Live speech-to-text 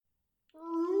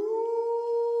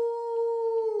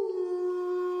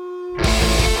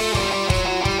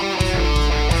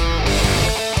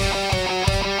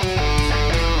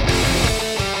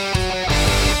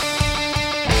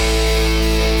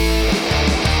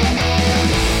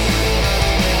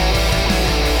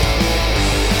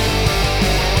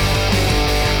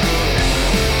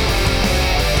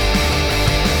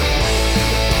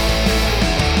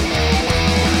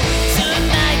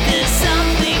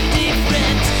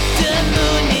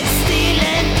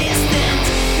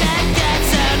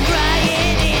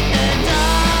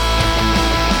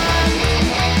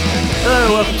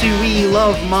to We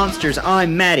Love Monsters.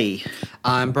 I'm Maddie.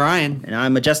 I'm Brian. And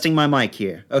I'm adjusting my mic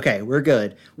here. Okay, we're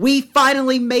good. We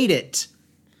finally made it.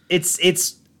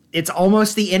 It's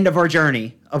almost the end of our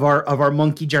journey, of our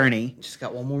monkey journey. Just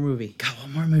got one more movie. Got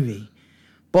one more movie.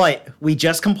 But we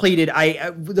just completed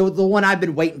the one I've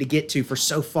been waiting to get to for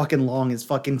so fucking long is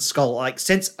fucking Skull. Like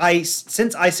since I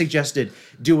suggested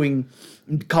doing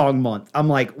Kong month, I'm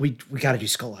like, we gotta do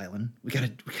Skull Island. We gotta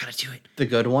do it. The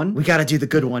good one? We gotta do the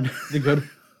good one. The good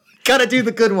Gotta do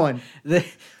the good one.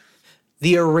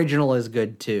 The original is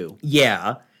good too.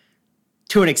 Yeah.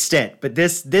 To an extent. But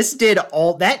this did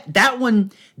all that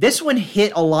one. This one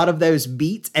hit a lot of those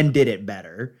beats and did it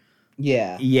better.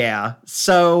 Yeah. Yeah.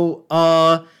 So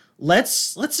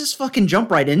let's just fucking jump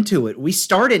right into it. We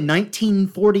start in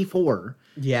 1944.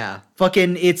 Yeah.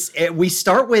 We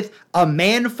start with a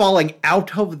man falling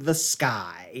out of the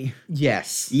sky.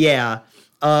 Yes. Yeah.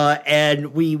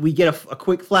 And we get a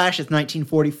quick flash. It's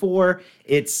 1944.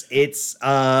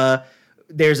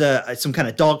 There's some kind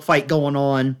of dogfight going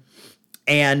on,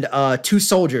 and two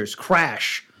soldiers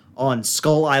crash on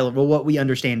Skull Island. Well, what we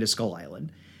understand is Skull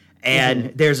Island,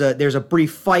 and there's a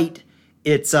brief fight.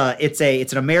 It's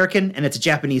an American and it's a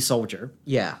Japanese soldier.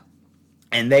 Yeah.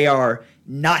 And they are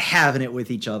not having it with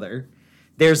each other.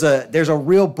 There's a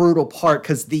real brutal part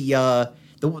because the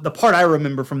part I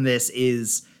remember from this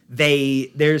is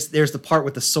there's the part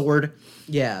with the sword.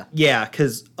 Yeah. Yeah,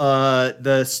 because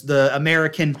the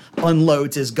American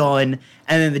unloads his gun,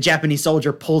 and then the Japanese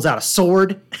soldier pulls out a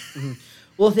sword. Mm-hmm.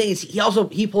 Well, the thing is,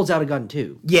 he pulls out a gun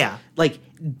too. Yeah. Like,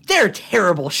 they're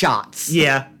terrible shots.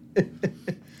 Yeah.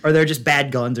 Or they're just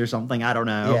bad guns or something. I don't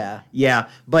know. Yeah. Yeah.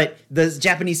 But the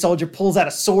Japanese soldier pulls out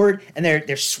a sword, and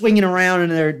they're swinging around,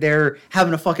 and they're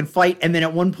having a fucking fight. And then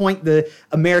at one point, the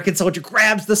American soldier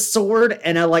grabs the sword,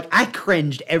 and I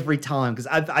cringed every time because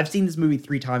I've seen this movie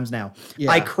 3 times now. Yeah.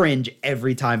 I cringe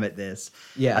every time at this.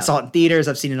 Yeah. I saw it in theaters.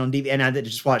 I've seen it on DVD, and I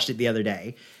just watched it the other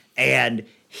day. And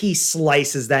he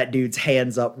slices that dude's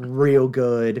hands up real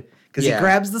good because he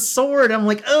grabs the sword. I'm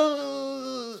like,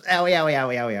 oh, owie, owie,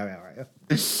 owie, owie, owie, owie.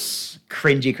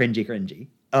 Cringy.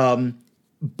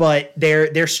 But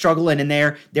they're struggling, and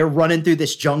they're running through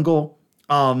this jungle.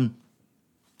 And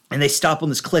they stop on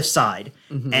this cliffside,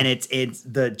 and it's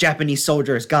the Japanese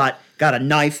soldier has got a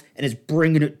knife and is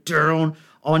bringing it down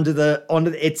onto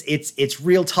it's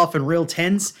real tough and real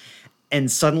tense. And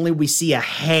suddenly we see a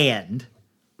hand,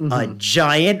 a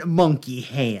giant monkey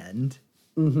hand.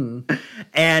 Mm-hmm.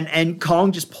 And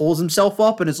Kong just pulls himself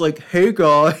up and is like, "Hey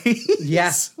guys,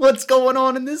 yes, what's going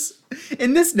on in this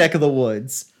neck of the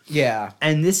woods?" Yeah.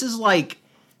 And this is like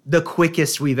the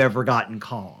quickest we've ever gotten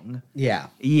Kong. Yeah.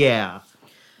 Yeah,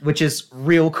 which is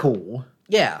real cool.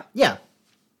 Yeah. Yeah.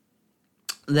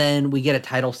 Then we get a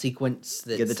title sequence.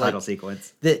 That's Get the title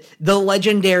sequence. The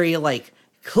legendary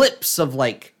clips of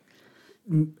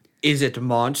is it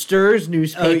monsters,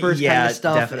 newspapers, kind of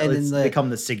stuff, definitely. and then It's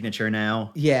become the signature now.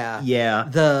 Yeah.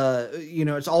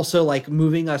 It's also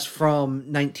moving us from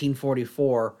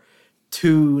 1944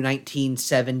 to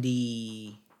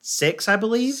 1976, I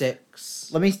believe.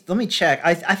 Let me check.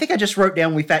 I think I just wrote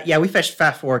down we fast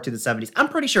forward to the 70s. I'm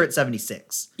pretty sure it's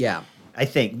 76. Yeah. I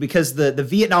think because the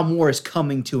Vietnam War is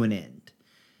coming to an end.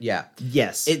 Yeah.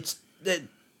 Yes. It's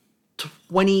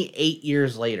 28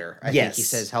 years later. I think Yes. he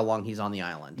says how long he's on the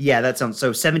island. Yeah, that sounds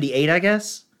so 78, I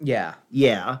guess. Yeah.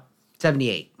 Yeah.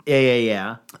 78.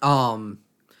 Yeah.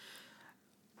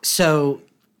 So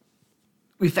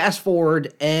we fast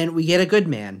forward and we get a good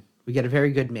man. We get a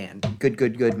very good man.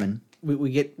 Goodman. We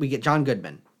get John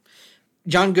Goodman.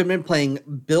 John Goodman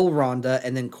playing Bill Rhonda,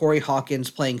 and then Corey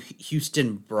Hawkins playing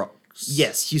Houston Brooks.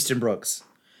 Yes, Houston Brooks.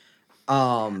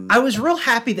 I was real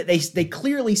happy that they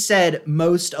clearly said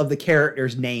most of the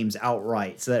characters' names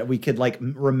outright so that we could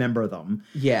remember them.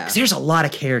 Yeah. Because there's a lot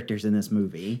of characters in this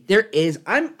movie. There is.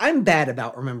 I'm bad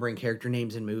about remembering character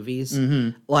names in movies.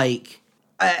 Mm-hmm.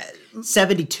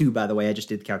 72, by the way. I just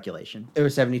did the calculation. It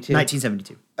was 72?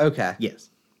 1972. Okay. Yes.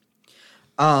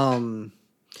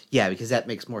 Yeah, because that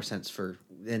makes more sense for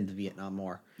in the Vietnam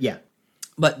War. Yeah.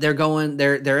 But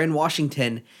they're in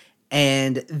Washington,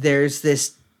 and there's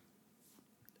this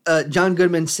John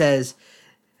Goodman says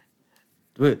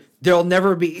there'll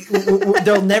never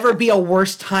be a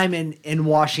worse time in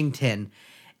Washington.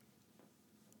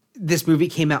 This movie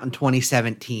came out in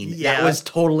 2017. Yeah. That was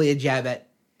totally a jab at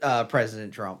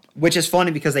President Trump. Which is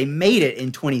funny because they made it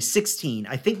in 2016.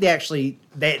 I think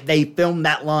they filmed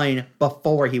that line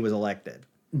before he was elected.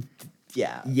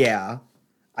 Yeah. Yeah.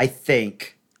 I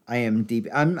think. I am deep.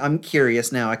 I'm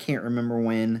curious now. I can't remember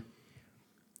when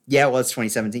Yeah, it was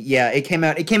 2017. Yeah, it came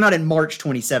out in March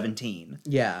 2017.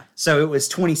 Yeah. So it was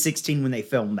 2016 when they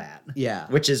filmed that. Yeah.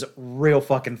 Which is real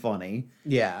fucking funny.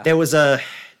 Yeah. There was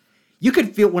you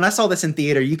could feel, when I saw this in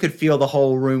theater, you could feel the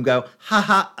whole room go, ha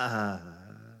ha,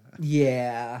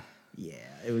 Yeah. yeah,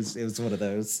 it was one of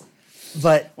those.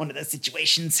 But One of those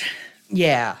situations.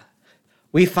 yeah.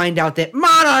 We find out that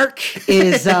Monarch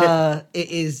is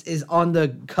is on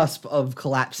the cusp of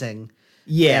collapsing.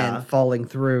 Yeah. And falling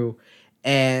through.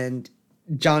 And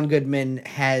John Goodman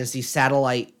has these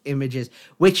satellite images,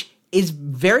 which is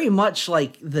very much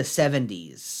like the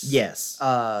 70s. Yes.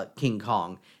 King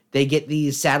Kong. They get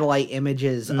these satellite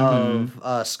images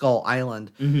of Skull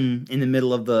Island. Mm-hmm. In the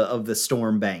middle of the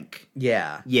storm bank.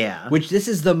 Yeah. Yeah. Which this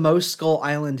is the most Skull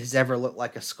Island has ever looked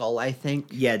like a skull, I think.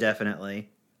 Yeah, definitely.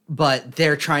 But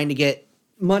they're trying to get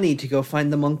money to go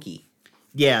find the monkey.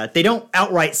 Yeah, they don't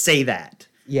outright say that.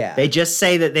 Yeah. They just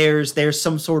say that there's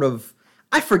some sort of,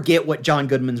 I forget what John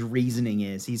Goodman's reasoning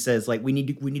is. He says like we need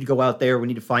to go out there, we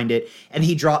need to find it, and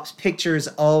he drops pictures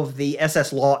of the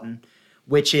SS Lawton,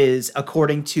 which is,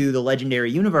 according to the Legendary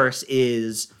Universe,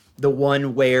 is the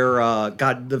one where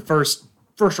the first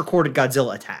recorded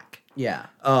Godzilla attack. Yeah.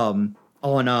 On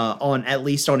at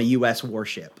least on a US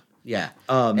warship. Yeah.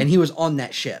 And he was on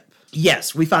that ship.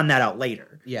 Yes, we found that out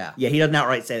later. Yeah. Yeah, he doesn't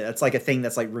outright say that. That's like a thing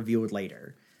that's like revealed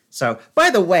later. So,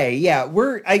 by the way, yeah,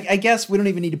 I guess we don't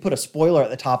even need to put a spoiler at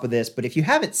the top of this, but if you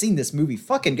haven't seen this movie,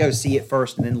 fucking go see it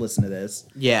first and then listen to this.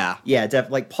 Yeah. Yeah,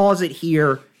 definitely. Like, pause it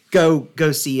here, go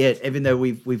see it, even though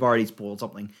we've already spoiled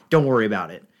something. Don't worry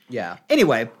about it. Yeah.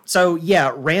 Anyway, so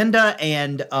yeah, Randa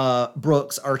and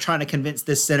Brooks are trying to convince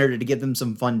this senator to give them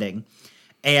some funding.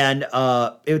 And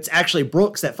it's actually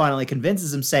Brooks that finally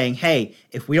convinces him, saying, hey,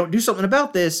 if we don't do something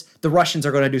about this, the Russians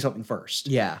are going to do something first.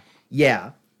 Yeah.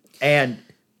 Yeah. And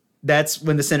that's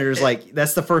when the senator's like,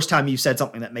 that's the first time you said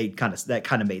something that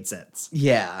kind of made sense.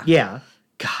 Yeah. Yeah.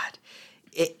 God.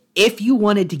 If you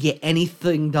wanted to get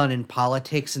anything done in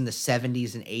politics in the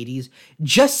 70s and 80s,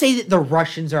 just say that the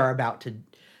Russians are about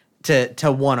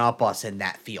to one up us in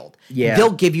that field. Yeah.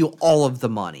 They'll give you all of the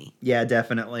money. Yeah,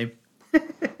 definitely.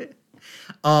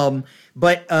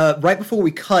 But right before we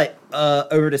cut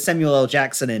over to Samuel L.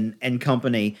 Jackson and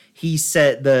company,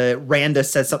 Randa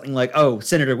said something like, oh,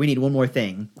 Senator, we need one more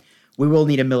thing. We will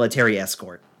need a military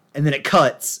escort. And then it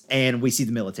cuts and we see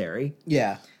the military.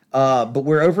 Yeah. But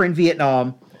we're over in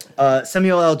Vietnam.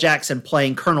 Samuel L. Jackson,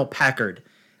 playing Colonel Packard,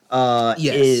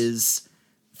 is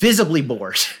visibly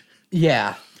bored.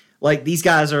 Yeah. Like, these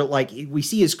guys are like, we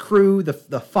see his crew, the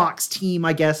Fox team,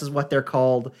 I guess is what they're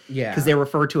called. Yeah. Because they're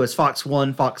referred to as Fox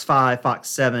 1, Fox 5, Fox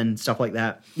 7, stuff like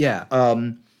that. Yeah.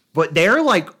 But they're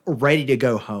like ready to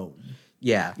go home.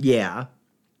 Yeah. Yeah.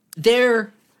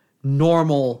 They're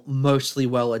normal, mostly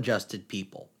well-adjusted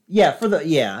people.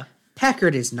 Yeah,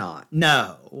 Packard is not.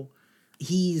 No.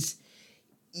 He's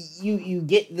you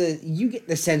get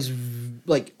the sense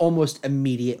like almost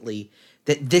immediately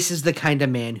that this is the kind of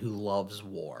man who loves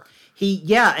war.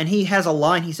 And he has a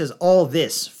line. He says, all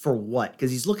this for what? Because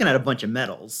he's looking at a bunch of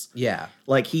medals. Yeah.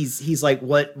 Like he's like,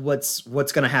 what's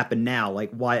going to happen now?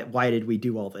 Like, why did we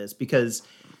do all this? Because,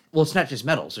 well, it's not just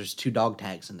medals. There's 2 dog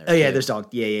tags in there. Oh yeah, too. there's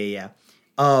dog. Yeah.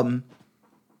 And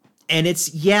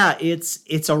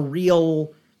it's a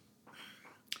real,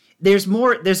 there's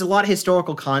a lot of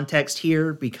historical context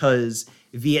here because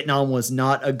Vietnam was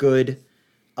not a good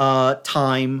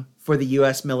time for the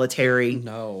U.S. military.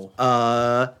 No.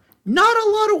 Not a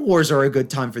lot of wars are a good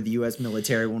time for the U.S.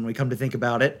 military when we come to think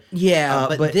about it. Yeah,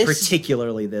 but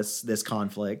particularly this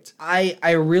conflict.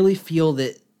 I really feel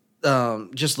that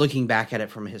just looking back at it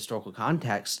from a historical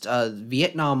context,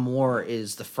 Vietnam War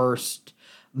is the first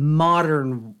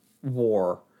modern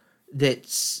war that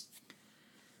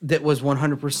was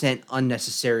 100%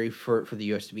 unnecessary for the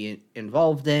U.S. to be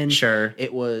involved in. Sure.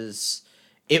 It was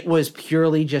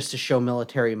purely just to show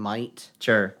military might.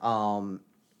 Sure.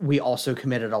 We also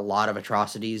committed a lot of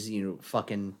atrocities,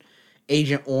 fucking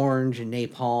Agent Orange and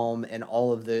napalm and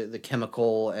all of the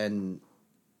chemical and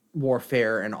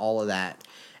warfare and all of that.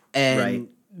 And Right.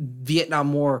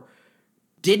 Vietnam War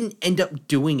didn't end up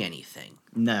doing anything.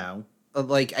 No.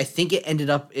 Like, I think it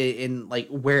ended up in like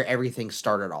where everything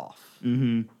started off.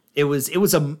 Mm-hmm. It was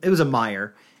a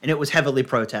mire, and it was heavily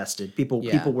protested. People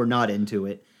were not into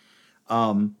it.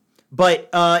 But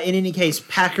in any case,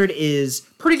 Packard is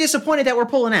pretty disappointed that we're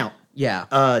pulling out. Yeah.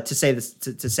 To say this,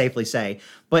 to safely say,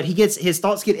 but his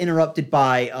thoughts get interrupted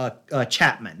by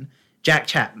Chapman, Jack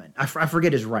Chapman. I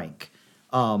forget his rank.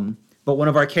 But one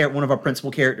of our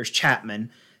principal characters,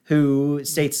 Chapman, who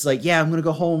states like, yeah, I'm gonna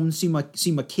go home, see my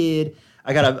kid.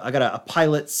 I got a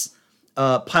pilot's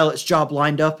pilot's job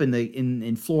lined up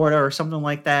in Florida or something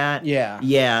like that.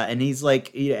 Yeah, and he's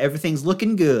like, everything's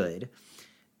looking good.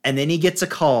 And then he gets a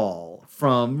call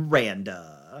from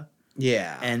Randa.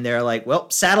 Yeah. And they're like, well,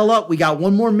 saddle up. We got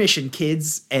one more mission,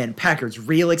 kids. And Packard's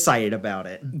real excited about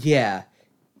it. Yeah.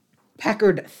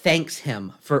 Packard thanks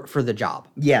him for the job.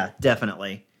 Yeah,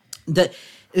 definitely. The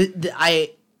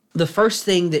first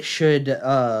thing that should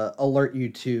alert you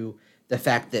to the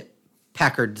fact that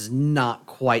Packard's not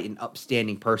quite an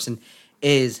upstanding person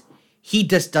is he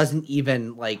just doesn't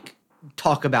even like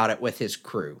talk about it with his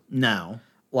crew. No.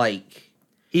 Like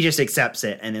he just accepts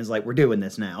it and is like, we're doing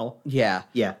this now. Yeah.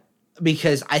 Yeah.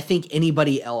 Because I think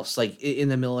anybody else like in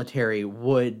the military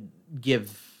would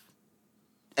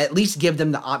at least give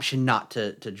them the option not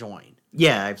to join.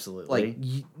 Yeah, absolutely. Like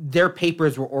their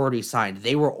papers were already signed.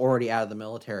 They were already out of the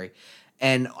military.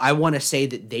 And I want to say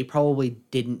that they probably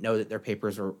didn't know that their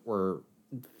papers were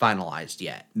finalized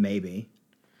yet. Maybe.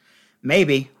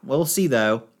 We'll see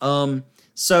though.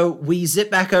 So we zip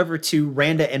back over to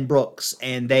Randa and Brooks,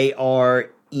 and they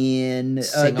are in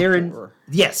they're in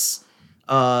yes.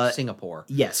 Singapore.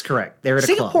 Yes, correct. They're at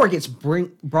Singapore a club. gets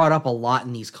brought up a lot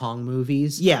in these Kong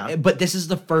movies. Yeah. But this is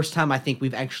the first time I think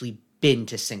we've actually been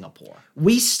to Singapore.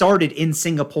 We started in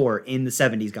Singapore in the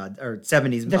 70s,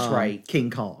 70s. That's right. King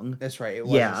Kong. That's right. It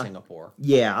was in Singapore.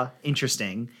 Yeah,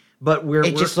 interesting. But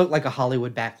it just looked like a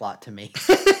Hollywood backlot to me.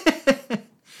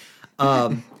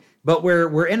 But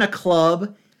we're in a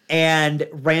club, and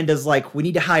Randa's like, we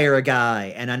need to hire a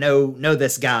guy, and I know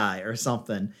this guy or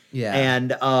something. Yeah.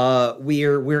 And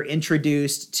we're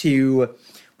introduced to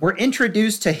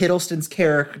Hiddleston's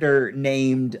character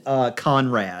named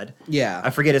Conrad. Yeah.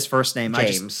 I forget his first name.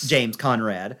 James. James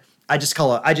Conrad. I just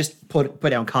put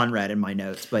down Conrad in my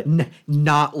notes, but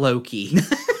not Loki.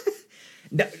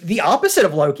 No, the opposite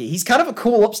of Loki. He's kind of a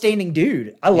cool, upstanding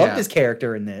dude. I loved his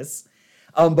character in this.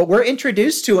 But we're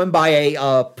introduced to him by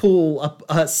a pool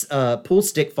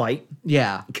stick fight.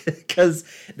 Yeah, because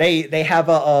they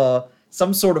have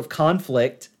some sort of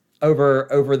conflict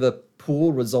over the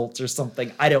pool results or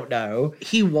something. I don't know.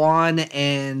 He won,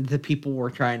 and the people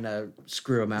were trying to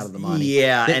screw him out of the money.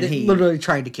 Yeah, and he literally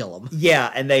trying to kill him.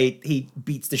 Yeah, and he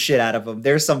beats the shit out of him.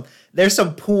 There's some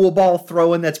pool ball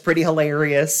throwing that's pretty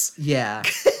hilarious. Yeah,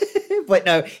 but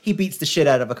no, he beats the shit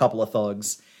out of a couple of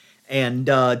thugs. And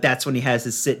that's when he has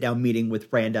his sit-down meeting with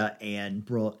Randa and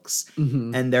Brooks.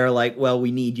 Mm-hmm. And they're like, well,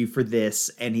 we need you for this.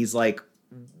 And he's like,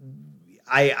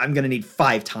 I'm going to need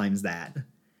 5 times that.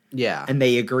 Yeah. And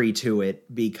they agree to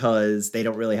it because they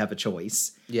don't really have a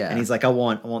choice. Yeah. And he's like, I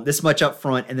want this much up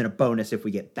front and then a bonus if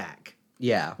we get back.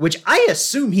 Yeah. Which I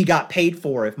assume he got paid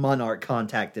for if Monarch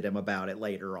contacted him about it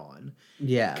later on.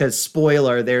 Yeah. Because,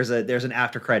 spoiler, there's an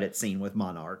after-credit scene with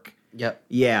Monarch. Yep.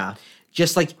 Yeah.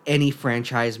 Just like any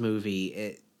franchise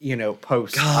movie,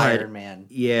 post Iron Man.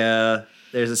 Yeah,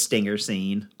 there's a stinger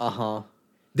scene. Uh-huh.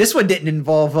 This one didn't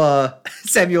involve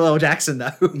Samuel L. Jackson,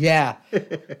 though. Yeah.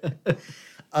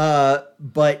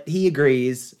 But he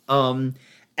agrees. And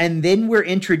then we're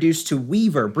introduced to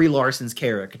Weaver, Brie Larson's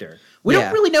character. We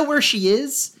don't really know where she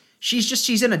is.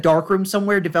 She's in a darkroom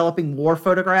somewhere developing war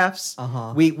photographs.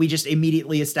 Uh-huh. We just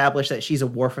immediately establish that she's a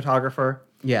war photographer.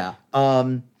 Yeah.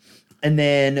 And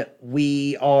then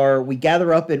we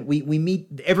gather up and we meet,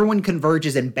 everyone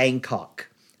converges in Bangkok.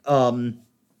 And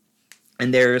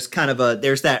there's kind of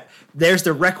there's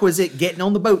the requisite getting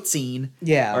on the boat scene.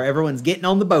 Yeah. Or everyone's getting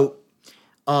on the boat.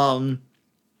 And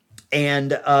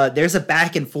there's a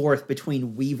back and forth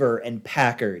between Weaver and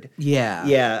Packard. Yeah.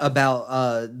 Yeah. About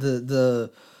the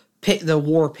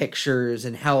war pictures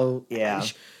and how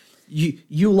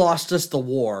you lost us the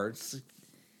war. It's like,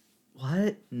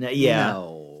 what? No, yeah.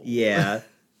 No. Yeah.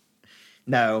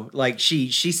 No, like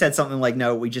she said something like,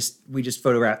 no, we just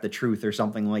photographed the truth or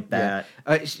something like that.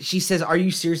 Yeah. She says, are you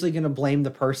seriously going to blame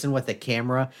the person with the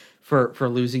camera for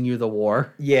losing you the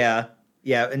war? Yeah.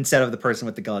 Yeah. Instead of the person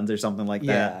with the guns or something like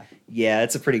that. Yeah.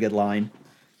 It's a pretty good line.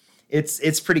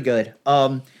 It's pretty good.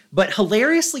 But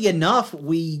hilariously enough,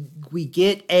 we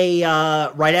get a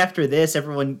right after this,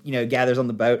 everyone gathers on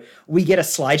the boat. We get a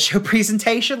slideshow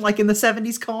presentation like in the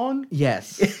 70s Kong.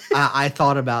 Yes, I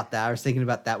thought about that. I was thinking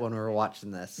about that when we were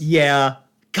watching this. Yeah,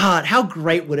 God, how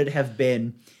great would it have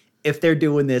been if they're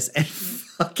doing this and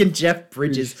fucking Jeff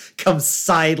Bridges comes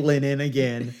sidling in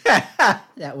again?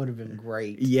 That would have been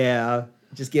great. Yeah,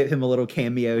 just give him a little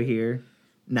cameo here.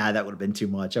 Nah, that would have been too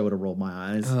much. I would have rolled my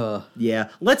eyes. Yeah.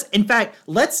 Let's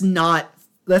not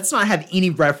have any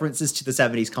references to the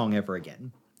 70s Kong ever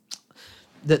again.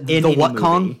 The what movie.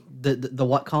 Kong? The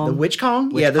what Kong? The which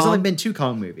Kong? Which yeah, there's Kong? only been 2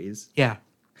 Kong movies. Yeah.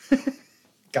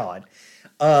 God.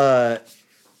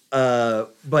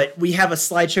 But we have a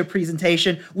slideshow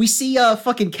presentation. We see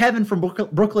fucking Kevin from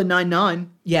Brooklyn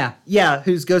Nine-Nine. Yeah. Yeah,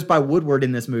 who goes by Woodward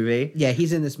in this movie. Yeah,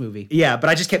 he's in this movie. Yeah, but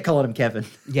I just kept calling him Kevin.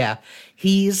 Yeah.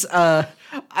 He's the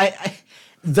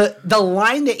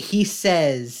line that he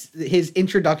says, his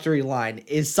introductory line,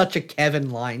 is such a Kevin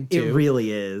line too. It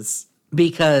really is.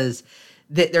 Because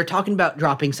they're talking about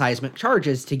dropping seismic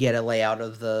charges to get a layout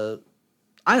of the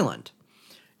island.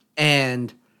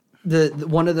 And the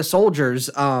one of the soldiers,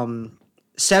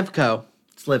 Slivko,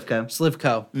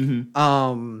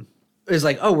 is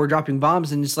like, oh, we're dropping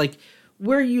bombs, and it's like,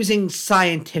 we're using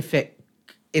scientific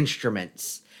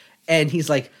instruments. And he's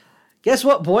like, guess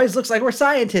what, boys? Looks like we're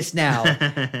scientists now.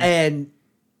 and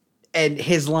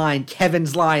his line,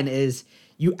 Kevin's line, is,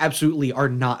 you absolutely are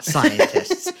not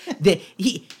scientists.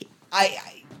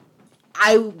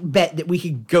 I bet that we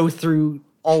could go through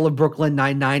all of Brooklyn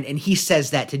Nine-Nine, and he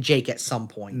says that to Jake at some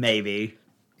point. Maybe.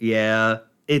 Yeah.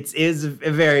 It is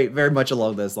very, very much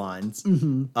along those lines.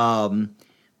 Mm-hmm.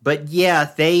 But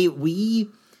yeah,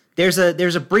 there's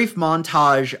a brief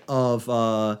montage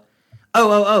of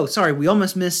sorry, we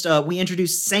almost missed we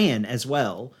introduced San as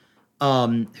well.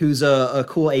 Who's a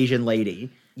cool Asian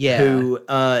lady. Yeah. Who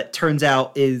turns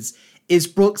out is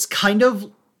Brooke's kind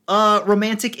of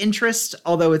romantic interest,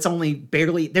 although it's only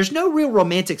barely. There's no real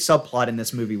romantic subplot in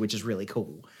this movie, which is really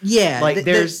cool. Yeah, like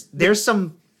there's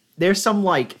some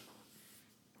like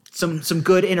some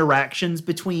good interactions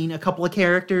between a couple of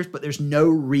characters, but there's no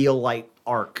real like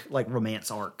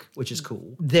romance arc, which is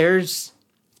cool. There's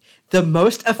the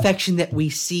most affection that we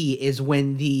see is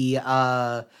when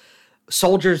the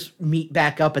soldiers meet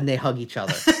back up and they hug each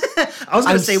other. I was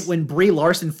going to say when Brie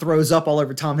Larson throws up all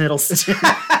over Tom Hiddleston.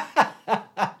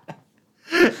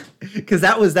 Because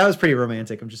that was pretty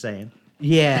romantic, I'm just saying.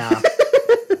 Yeah.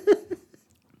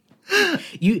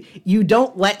 You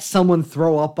don't let someone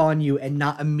throw up on you and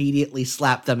not immediately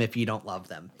slap them if you don't love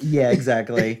them. Yeah,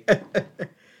 exactly.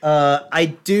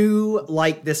 I do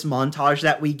like this montage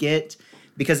that we get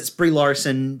because it's Brie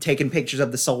Larson taking pictures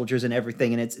of the soldiers and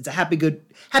everything, and it's a happy good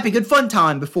fun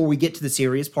time before we get to the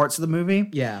serious parts of the movie.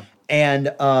 Yeah. And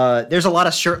there's a lot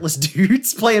of shirtless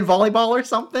dudes playing volleyball or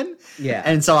something. Yeah.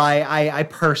 And so I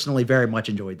personally very much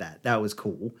enjoyed that. That was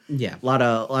cool. Yeah. A lot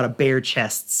of bare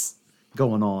chests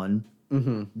going on.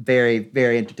 Mm-hmm. Very,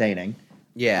 very entertaining.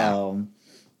 Yeah.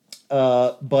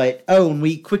 And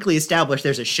we quickly established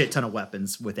there's a shit ton of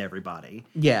weapons with everybody.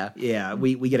 Yeah. Yeah,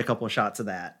 we get a couple of shots of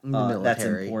that. That's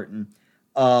Military. important.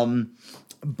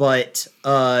 But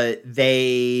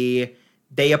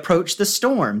they approach the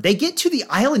storm. They get to the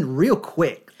island real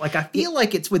quick. Like, I feel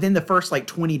like it's within the first,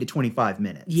 20 to 25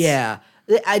 minutes. Yeah.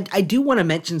 I do want to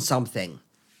mention something.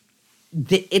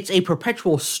 It's a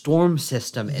perpetual storm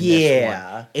system in this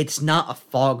one. It's not a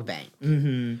fog bank,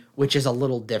 which is a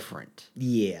little different.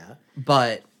 Yeah.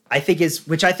 But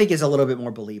which I think is a little bit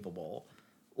more believable.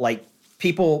 Like,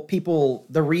 people,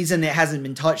 the reason it hasn't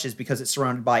been touched is because it's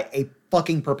surrounded by a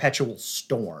fucking perpetual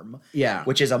storm. Yeah.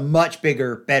 Which is a much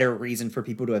better reason for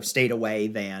people to have stayed away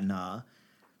than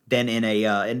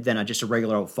just a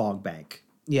regular old fog bank.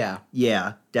 Yeah.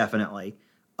 Yeah, definitely.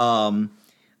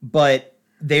 But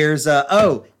there's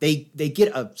they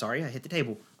get sorry, I hit the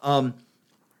table.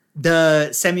 The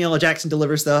Samuel L. Jackson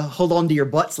delivers the "hold on to your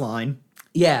butts" line.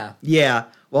 Yeah. Yeah.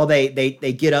 Well, they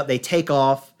get up, they take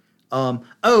off.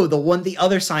 The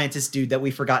other scientist dude that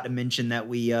we forgot to mention that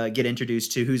we get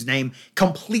introduced to, whose name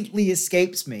completely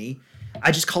escapes me.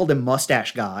 I just called him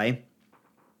Mustache Guy.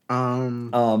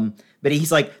 But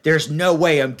he's like, there's no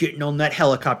way I'm getting on that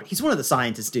helicopter. He's one of the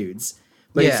scientist dudes.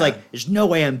 But it's like, there's no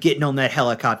way I'm getting on that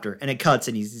helicopter. And it cuts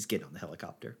and he's getting on the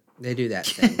helicopter. They do that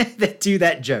thing. They do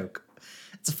that joke.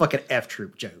 It's a fucking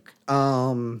F-Troop joke.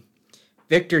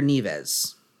 Victor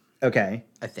Neves. Okay.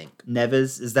 I think.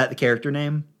 Neves, is that the character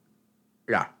name?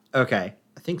 Yeah. Okay.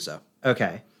 I think so.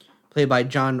 Okay. Played by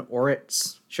John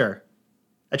Oritz. Sure.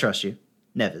 I trust you.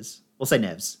 Neves. We'll say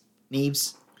Neves.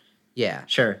 Neves. Yeah.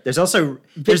 Sure. There's also...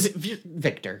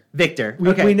 Victor. Victor.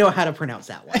 Okay. We know how to pronounce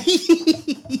that one.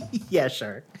 Yeah,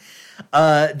 sure.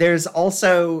 There's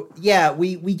also... Yeah,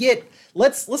 we get...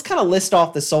 Let's kind of list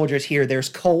off the soldiers here. There's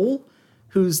Cole,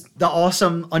 who's the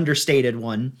awesome, understated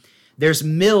one. There's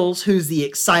Mills, who's the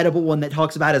excitable one that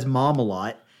talks about his mom a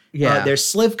lot. Yeah. There's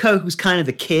Slivko, who's kind of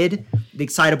the kid, the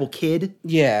excitable kid.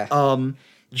 Yeah.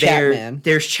 Chapman.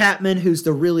 There's Chapman, who's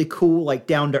the really cool,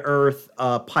 down-to-earth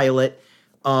pilot.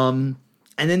 And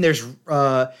then there's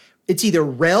it's either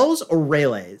Rels or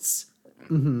Reles.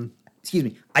 Mm-hmm. Excuse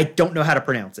me. I don't know how to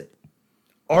pronounce it.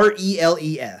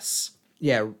 Reles.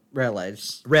 Yeah,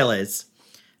 Reles. Reles.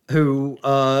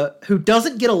 Who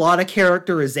doesn't get a lot of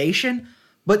characterization,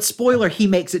 But spoiler, he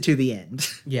makes it to the end.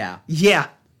 Yeah. Yeah.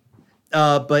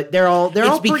 But they're all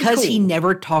It's pretty because cool. he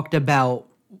never talked about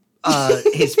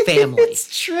his family.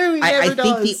 It's true. He I never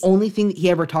think does. the only thing that he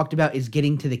ever talked about is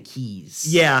getting to the Keys.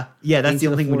 Yeah, that's the Into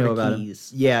only the thing we know Florida about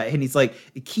Keys. him. Yeah, and he's like,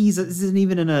 the Keys. This isn't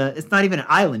even it's not even an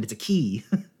island. It's a key.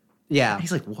 Yeah. And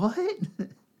he's like, what?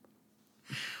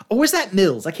 Or was that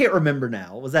Mills? I can't remember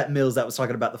now. Was that Mills that was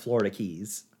talking about the Florida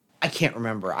Keys? I can't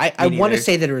remember. I want to neither.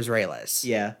 say that it was Reyes.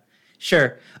 Yeah,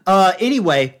 sure.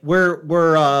 Anyway,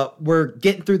 we're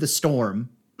getting through the storm.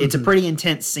 It's a pretty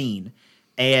intense scene,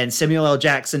 and Samuel L.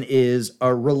 Jackson is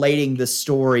relating the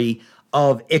story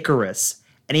of Icarus,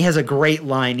 and he has a great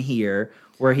line here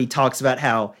where he talks about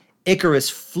how Icarus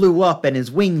flew up and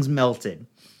his wings melted.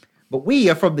 But we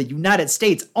are from the United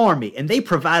States Army, and they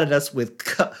provided us with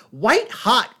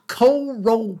white-hot,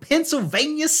 cold-rolled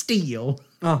Pennsylvania steel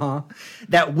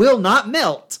that will not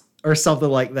melt, or something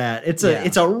like that. It's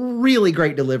a really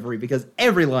great delivery because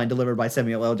every line delivered by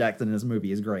Samuel L. Jackson in this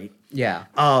movie is great. Yeah.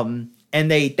 And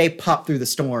they pop through the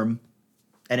storm,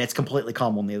 and it's completely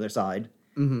calm on the other side,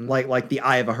 like the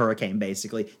eye of a hurricane,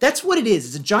 basically. That's what it is.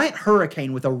 It's a giant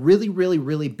hurricane with a really, really,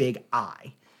 really big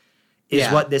eye.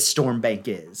 Is what this storm bank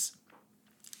is.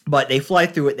 But they fly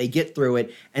through it, they get through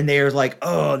it, and they're like,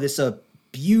 oh, this is a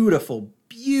beautiful,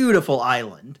 beautiful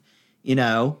island, you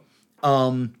know?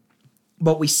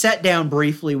 But we sat down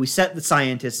briefly, we set the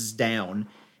scientists down,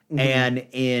 and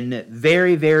in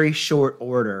very, very short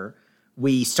order,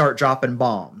 we start dropping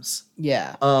bombs.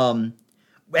 Yeah.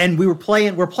 And we're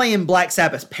playing Black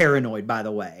Sabbath's Paranoid, by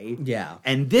the way. Yeah.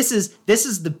 And this is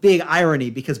the big irony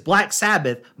because Black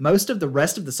Sabbath, most of the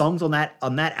rest of the songs on that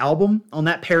album, on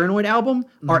that Paranoid album,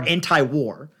 are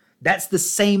anti-war. That's the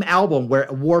same album where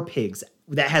War Pigs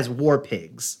that has War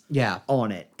Pigs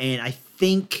on it. And I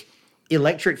think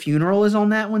Electric Funeral is on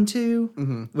that one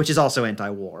too, which is also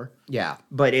anti-war. Yeah.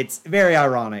 But it's very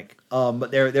ironic.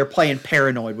 But they're playing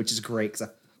Paranoid, which is great because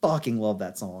I fucking love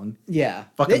that song. Yeah.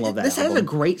 Fucking love that This has album. a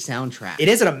great soundtrack. It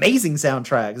is an amazing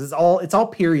soundtrack. It's all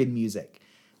period music.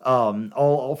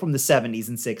 All from the 70s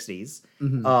and 60s.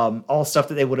 All stuff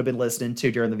that they would have been listening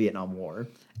to during the Vietnam War.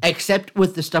 Except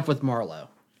with the stuff with Marlowe.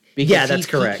 Yeah, that's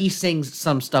correct. He sings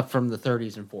some stuff from the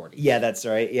 30s and 40s. Yeah, that's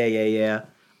right. Yeah.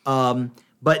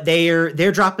 But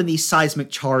they're dropping these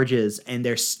seismic charges and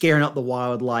they're scaring up the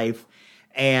wildlife.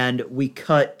 And we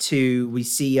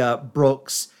see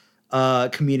Brooks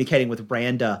communicating with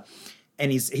Randa,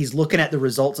 and he's looking at the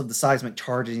results of the seismic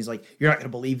charges. And he's like, "You're not going to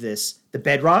believe this. The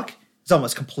bedrock is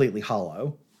almost completely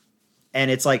hollow." And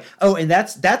it's like, oh, and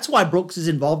that's why Brooks is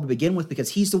involved to begin with, because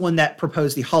he's the one that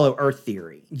proposed the hollow Earth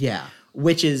theory. Yeah.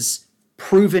 Which is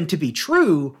proven to be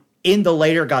true in the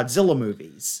later Godzilla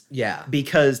movies. Yeah.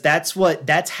 Because that's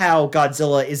how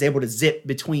Godzilla is able to zip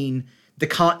between the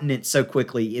continents so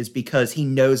quickly, is because he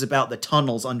knows about the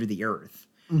tunnels under the earth.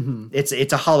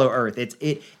 It's a hollow Earth.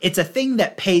 It's a thing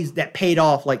that paid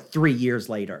off like 3 years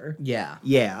later. Yeah.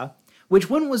 Yeah.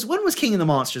 When was King of the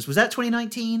Monsters? Was that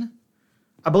 2019?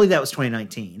 I believe that was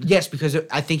 2019. Yes, because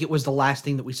I think it was the last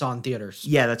thing that we saw in theaters.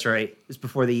 Yeah, that's right. It was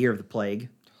before the year of the plague.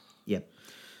 Yep.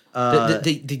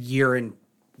 The year and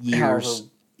Years. however-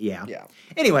 Yeah.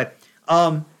 Anyway,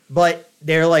 but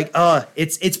they're like,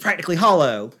 it's practically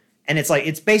hollow, and it's like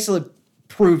it's basically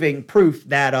proof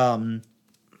that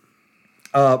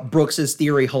Brooks's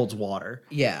theory holds water.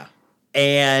 Yeah.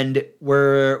 And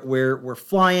we're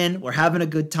flying, we're having a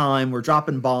good time, we're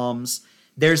dropping bombs.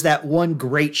 There's that one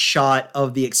great shot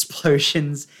of the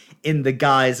explosions in the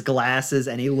guy's glasses,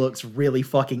 and he looks really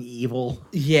fucking evil.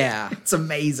 Yeah. It's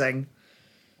amazing.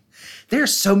 There are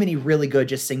so many really good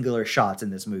just singular shots in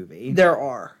this movie. There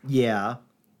are. Yeah.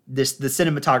 The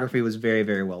cinematography was very,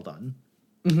 very well done.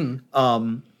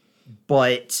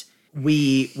 But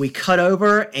we cut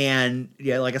over, and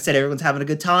yeah, like I said, everyone's having a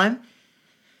good time.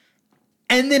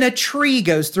 And then a tree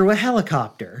goes through a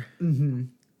helicopter.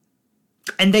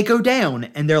 And they go down,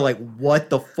 and they're like, what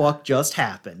the fuck just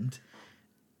happened?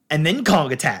 And then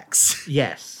Kong attacks.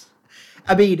 Yes.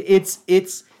 I mean, it's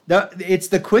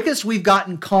the quickest we've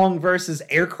gotten Kong versus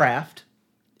aircraft.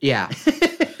 Yeah.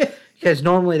 Because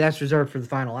normally that's reserved for the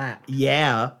final act.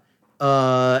 Yeah.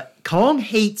 Kong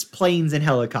hates planes and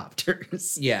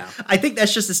helicopters. Yeah. I think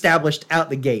that's just established out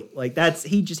the gate. Like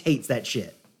he just hates that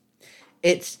shit.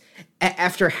 It's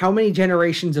after how many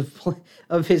generations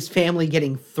of his family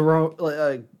getting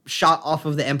shot off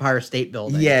of the Empire State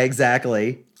Building. Yeah,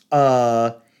 exactly.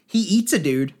 He eats a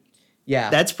dude. Yeah.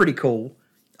 That's pretty cool.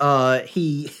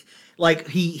 He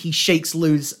shakes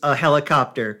loose a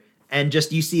helicopter, and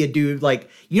just you see a dude, like,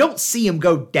 you don't see him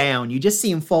go down, you just see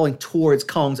him falling towards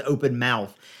Kong's open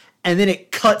mouth, and then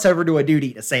it cuts over to a dude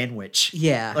eating a sandwich.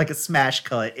 Yeah. Like a smash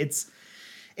cut. It's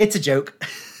a joke.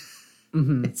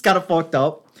 It's kind of fucked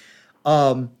up.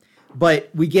 But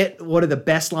we get one of the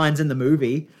best lines in the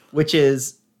movie, which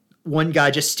is one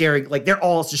guy just staring, like they're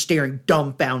all just staring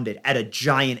dumbfounded at a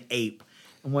giant ape.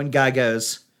 And one guy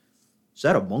goes, "Is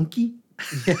that a monkey?"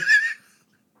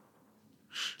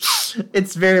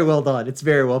 It's very well done. It's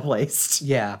very well placed.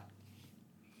 Yeah.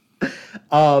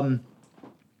 But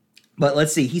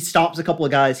let's see. He stops a couple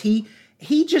of guys. He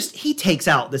takes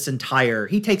out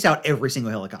every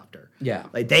single helicopter. Yeah.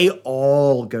 Like they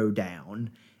all go down.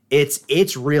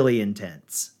 It's really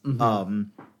intense.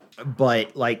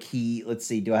 But like let's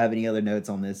see, do I have any other notes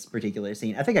on this particular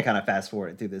scene? I think I kind of fast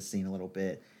forwarded through this scene a little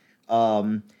bit.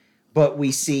 But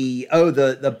we see,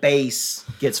 the base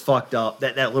gets fucked up.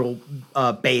 That little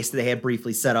base that they had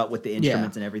briefly set up with the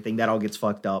instruments and everything, that all gets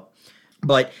fucked up.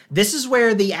 But this is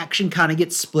where the action kind of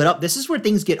gets split up. This is where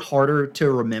things get harder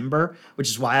to remember, which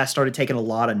is why I started taking a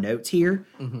lot of notes here.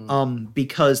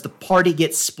 Because the party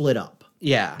gets split up.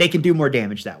 Yeah. They can do more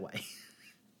damage that way.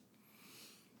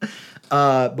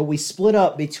 But we split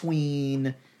up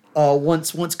between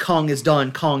once Kong is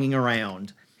done Konging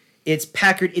around. It's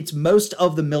Packard. It's most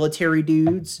of the military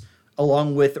dudes,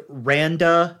 along with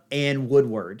Randa and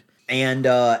Woodward, and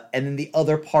then the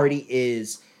other party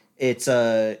it's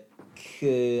I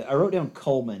wrote down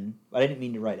Coleman, but I didn't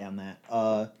mean to write down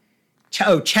that.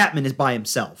 Chapman is by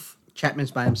himself. Chapman's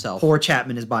by himself. Poor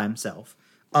Chapman is by himself.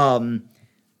 Conrad.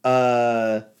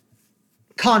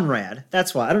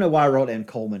 That's why. I don't know why I wrote down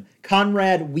Coleman.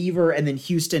 Conrad, Weaver, and then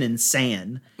Houston and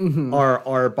San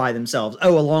are by themselves.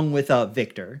 Oh, along with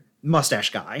Victor, mustache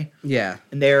guy. Yeah.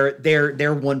 And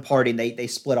they're one party and they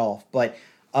split off. But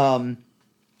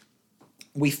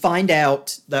we find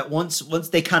out that once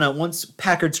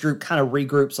Packard's group kind of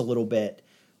regroups a little bit,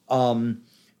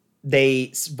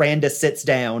 Randa sits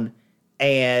down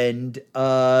and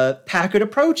Packard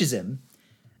approaches him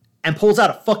and pulls out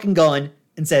a fucking gun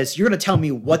and says, "You're going to tell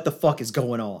me what the fuck is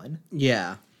going on."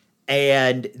 Yeah.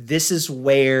 And this is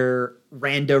where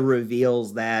Randa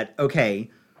reveals that,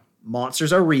 okay,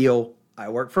 monsters are real. I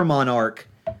work for Monarch.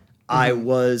 I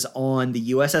was on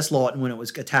the USS Lawton when it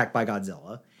was attacked by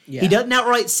Godzilla. Yeah. He doesn't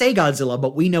outright say Godzilla,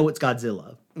 but we know it's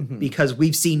Godzilla because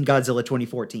we've seen Godzilla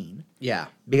 2014. Yeah.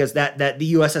 Because that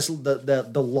the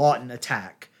USS the Lawton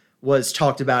attack was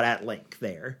talked about at length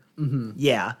there.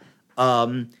 Yeah.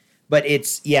 But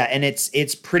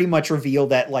it's pretty much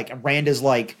revealed that like Randa's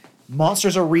like,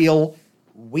 monsters are real.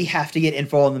 We have to get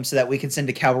info on them so that we can send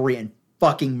a cavalry and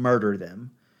fucking murder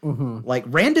them. Like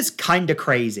Randa's kind of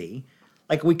crazy.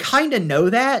 Like we kind of know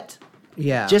that.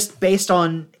 Yeah. Just based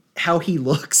on how he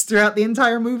looks throughout the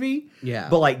entire movie. Yeah.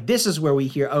 But like this is where we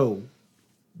hear, oh,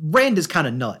 Randa's kind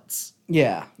of nuts.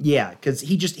 Yeah. Yeah, because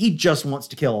he just wants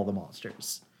to kill all the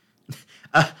monsters.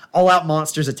 All out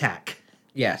monsters attack.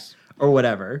 Yes. Or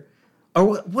whatever.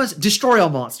 Or was Destroy All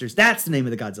Monsters. That's the name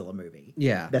of the Godzilla movie.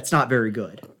 Yeah. That's not very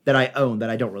good. That I own, that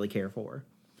I don't really care for.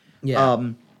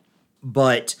 Yeah.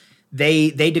 But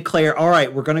they declare, all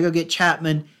right, we're gonna go get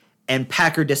Chapman, and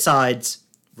Packard decides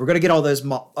we're gonna get all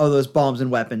those bombs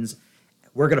and weapons.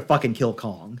 We're gonna fucking kill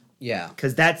Kong. Yeah.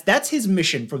 Because that's his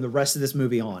mission from the rest of this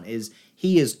movie on, is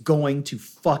he is going to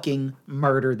fucking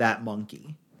murder that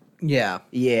monkey. Yeah.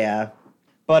 Yeah.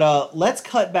 But let's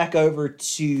cut back over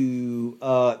to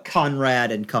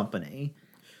Conrad and company.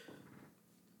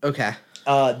 Okay.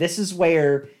 This is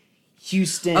where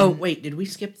Houston... Oh, wait, did we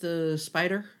skip the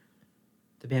spider?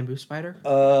 The bamboo spider?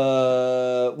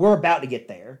 We're about to get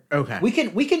there. Okay. We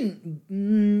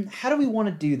can how do we want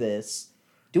to do this?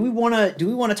 Do we want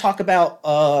to talk about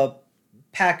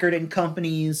Packard and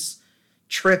company's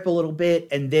trip a little bit,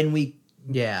 and then we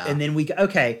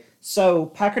okay. So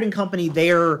Packard and company,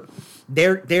 they're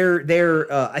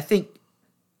I think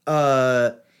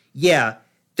they're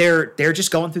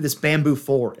just going through this bamboo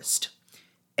forest,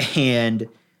 and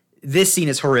this scene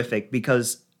is horrific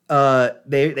because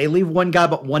they leave one guy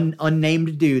but one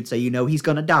unnamed dude, so you know he's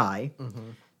gonna die.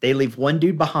 They leave one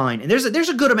dude behind, and there's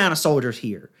a good amount of soldiers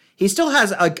here. He still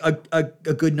has a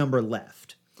good number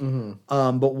left.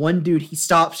 But one dude, he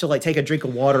stops to like take a drink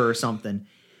of water or something,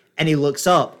 and he looks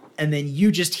up, and then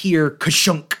you just hear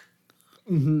kashunk.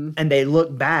 And they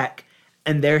look back,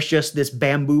 and there's just this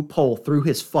bamboo pole through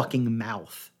his fucking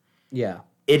mouth. Yeah.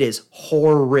 It is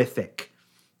horrific.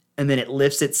 And then it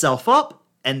lifts itself up,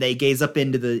 and they gaze up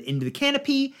into the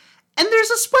canopy, and there's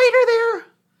a spider there.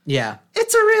 Yeah.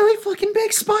 It's a really fucking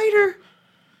big spider.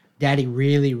 Daddy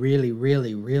really, really,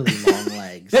 really, really long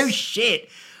legs. Oh shit.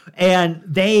 And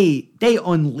they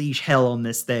unleash hell on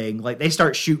this thing. Like they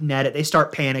start shooting at it, they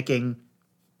start panicking.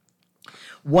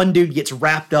 one dude gets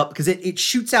wrapped up because it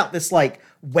shoots out this like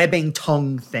webbing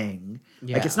tongue thing. Like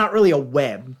Yeah. it's not really a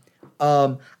web.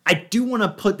 I do want to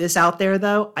put this out there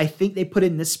though. I think they put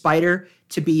in this spider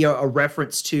to be a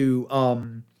reference to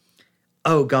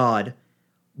oh god,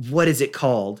 what is it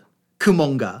called?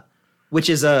 Kumonga, which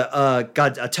is a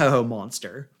Toho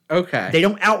monster. Okay. They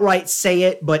don't outright say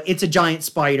it, but it's a giant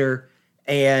spider,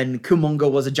 and Kumonga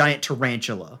was a giant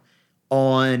tarantula.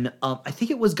 On I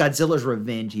think it was Godzilla's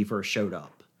Revenge he first showed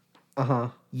up. Uh-huh.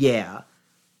 Yeah.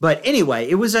 But anyway,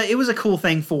 it was a cool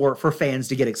thing for fans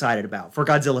to get excited about, for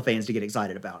Godzilla fans to get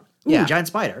excited about. Ooh, Yeah. giant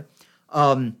spider.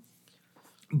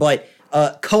 But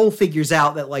Cole figures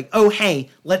out that like, oh hey,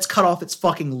 let's cut off its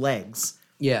fucking legs.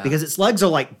 Yeah. Because its legs are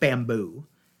like bamboo.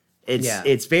 It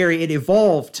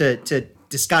evolved to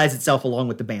disguise itself along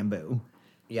with the bamboo,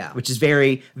 Yeah. which is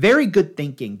very, very good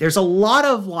thinking. There's a lot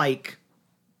of like,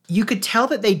 you could tell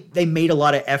that they made a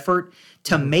lot of effort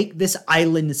to make this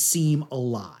island seem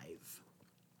alive.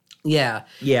 Yeah.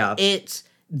 Yeah.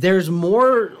 There's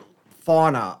more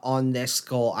fauna on this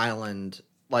Skull Island,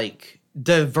 like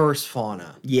diverse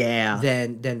fauna Yeah.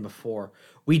 than before.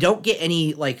 We don't get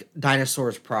any like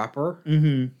dinosaurs proper,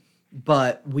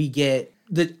 but we get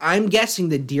I'm guessing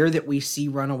the deer that we see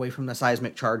run away from the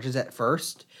seismic charges at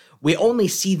first, we only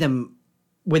see them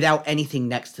without anything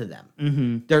next to them.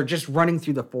 Mm-hmm. They're just running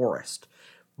through the forest.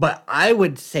 But I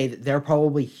would say that they're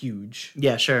probably huge.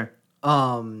 Yeah, sure.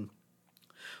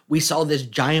 We saw this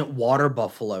giant water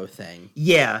buffalo thing.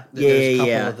 Yeah. There's a couple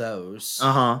Yeah. of those.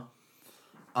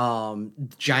 Uh-huh.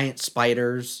 Giant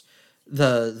spiders,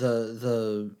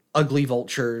 the ugly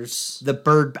vultures. The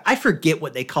bird, I forget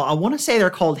what they call. I want to say they're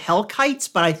called hellkites,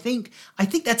 but I think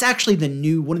that's actually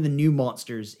one of the new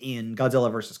monsters in Godzilla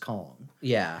vs. Kong.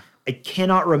 Yeah. I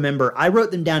cannot remember. I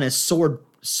wrote them down as sword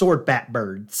bat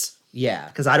birds. Yeah.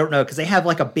 Because I don't know, because they have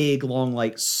like a big, long,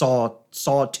 like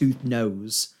sawtooth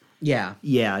nose. Yeah.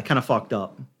 Yeah, I kind of fucked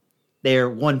up. They're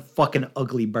one fucking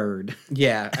ugly bird,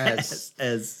 Yeah. as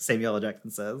Samuel L.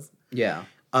 Jackson says. Yeah.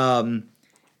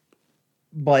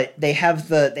 But they have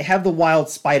the wild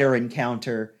spider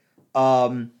encounter,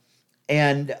 and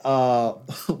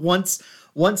once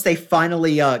they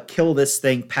finally kill this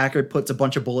thing, Packard puts a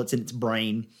bunch of bullets in its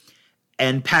brain,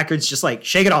 and Packard's just like,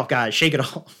 "Shake it off, guys, shake it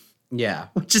off," Yeah.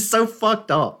 which is so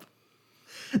fucked up.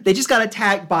 They just got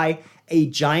attacked by a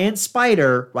giant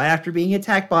spider right after being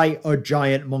attacked by a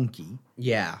giant monkey.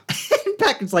 Yeah. And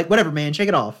Packard's like, "Whatever, man, shake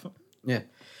it off." Yeah.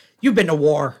 You've been to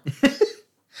war.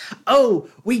 Oh,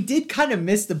 we did kind of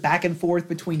miss the back and forth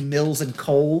between Mills and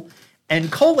Cole. And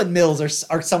Cole and Mills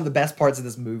are some of the best parts of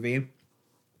this movie.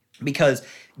 Because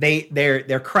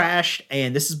they're crashed,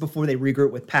 and this is before they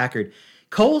regroup with Packard.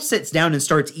 Cole sits down and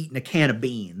starts eating a can of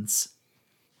beans.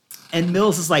 And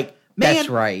Mills is like, "Man, That's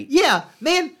right. Yeah,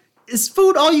 man, is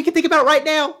food all you can think about right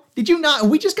now? Did you not?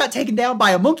 We just got taken down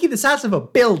by a monkey the size of a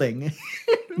building."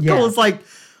 Yeah. Cole's like, "It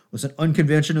was an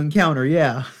unconventional encounter,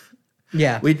 yeah.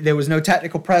 Yeah. There was no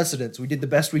technical precedence. We did the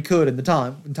best we could in the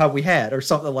time we had," or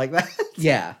something like that.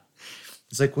 Yeah.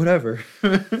 It's like, whatever.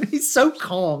 He's so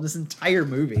calm this entire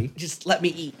movie. Just let me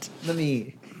eat. Let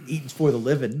me eat for the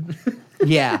living.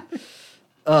 Yeah.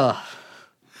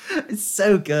 It's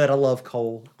so good. I love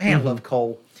Cole. Man, I love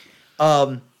Cole.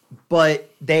 But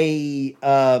they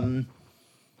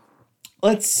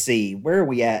let's see, where are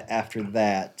we at after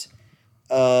that?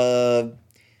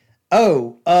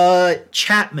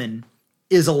 Chapman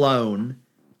is alone.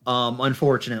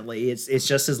 Unfortunately, it's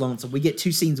just his lonesome. We get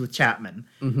two scenes with Chapman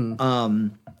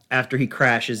after he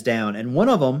crashes down, and one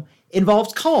of them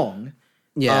involves Kong.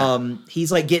 Yeah.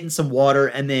 He's like getting some water,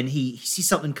 and then he sees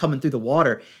something coming through the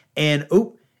water, and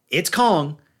it's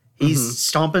Kong. He's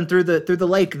stomping through the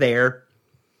lake there,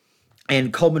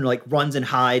 and Coleman like runs and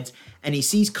hides, and he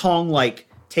sees Kong like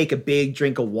take a big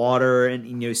drink of water,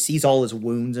 and sees all his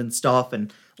wounds and stuff,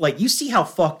 and like you see how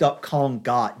fucked up Kong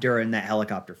got during that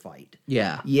helicopter fight.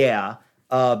 Yeah. Yeah.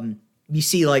 You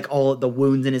see like all the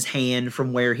wounds in his hand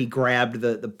from where he grabbed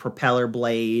the propeller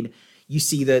blade. You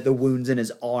see the wounds in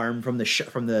his arm from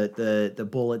the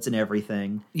bullets and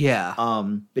everything. Yeah.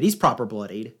 But he's proper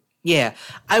bloodied. Yeah.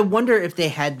 I wonder if they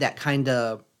had that kind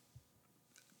of,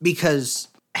 because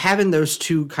having those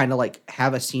two kind of like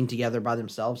have a scene together by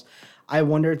themselves, I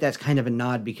wonder if that's kind of a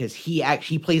nod because he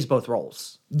actually plays both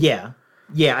roles. Yeah.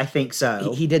 Yeah, I think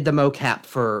so. He did the mocap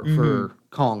for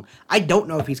Kong. I don't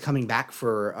know if he's coming back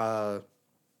for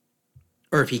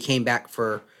or if he came back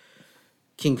for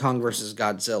King Kong versus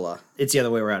Godzilla. It's the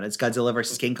other way around. It's Godzilla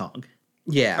versus King Kong.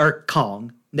 Yeah. Or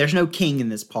Kong. There's no king in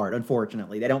this part,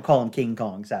 unfortunately. They don't call him King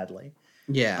Kong, sadly.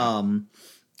 Yeah.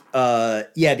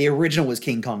 The original was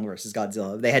King Kong versus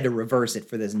Godzilla. They had to reverse it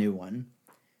for this new one.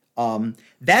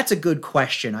 That's a good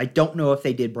question. I don't know if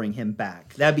they did bring him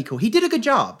back. That'd be cool. He did a good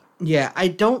job. Yeah, I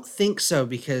don't think so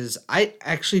because I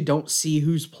actually don't see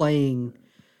who's playing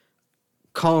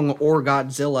Kong or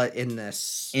Godzilla in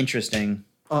this Interesting.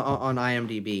 on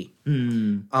IMDb.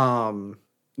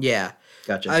 Yeah.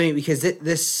 Gotcha. I mean, because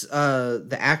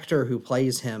the actor who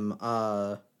plays him,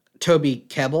 Toby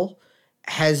Kebbell,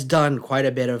 has done quite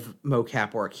a bit of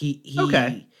mocap work.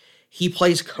 He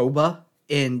plays Koba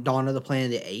in Dawn of the Planet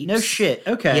of the Apes. No shit.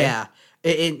 Okay. Yeah.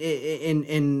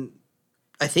 In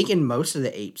I think in most of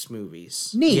the Apes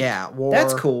movies. Neat. Yeah.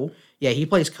 That's cool. Yeah, he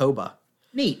plays Koba.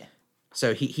 Neat.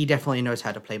 So he definitely knows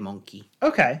how to play monkey.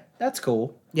 Okay. That's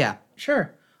cool. Yeah.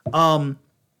 Sure.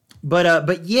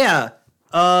 But yeah,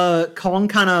 Kong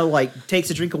kind of like takes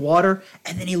a drink of water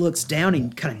and then he looks down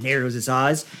and kind of narrows his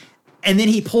eyes and then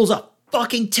he pulls a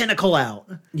fucking tentacle out.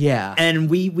 Yeah.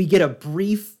 And we get a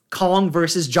brief Kong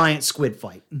versus giant squid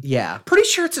fight. Yeah. Pretty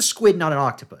sure it's a squid, not an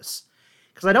octopus.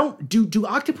 Because I don't do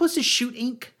octopuses shoot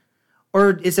ink,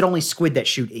 or is it only squid that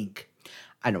shoot ink?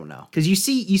 I don't know. Because you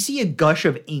see a gush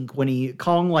of ink when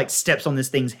Kong like steps on this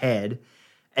thing's head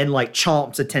and like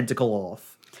chomps a tentacle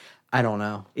off. I don't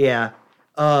know. Yeah.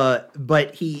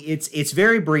 But it's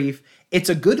very brief. It's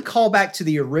a good callback to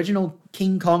the original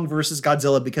King Kong versus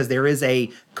Godzilla because there is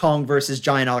a Kong versus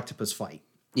giant octopus fight.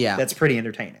 Yeah. That's pretty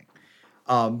entertaining.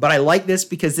 But I like this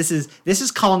because this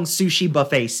is Kong's sushi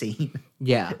buffet scene.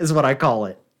 Yeah. Is what I call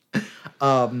it.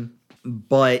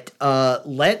 But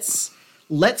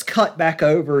let's cut back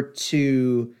over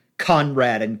to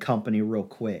Conrad and company real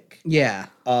quick. Yeah.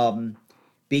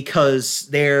 Because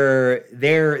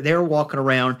they're walking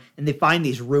around and they find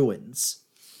these ruins.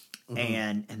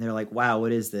 And they're like, wow,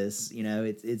 what is this? You know,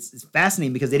 it's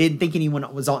fascinating because they didn't think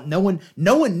anyone was on. No one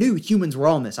knew humans were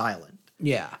on this island.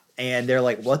 Yeah. And they're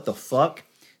like, what the fuck?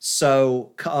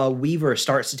 So Weaver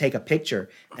starts to take a picture,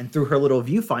 and through her little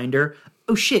viewfinder,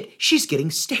 oh shit, she's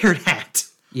getting stared at.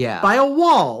 Yeah. By a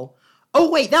wall. Oh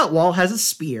wait, that wall has a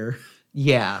spear.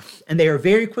 Yeah. And they are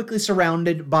very quickly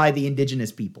surrounded by the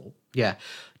indigenous people. Yeah.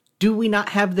 Do we not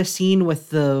have the scene with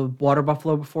the water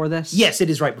buffalo before this? Yes, it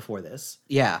is right before this.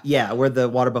 Yeah. Yeah, where the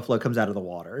water buffalo comes out of the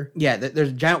water. Yeah, there's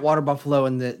a giant water buffalo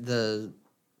and the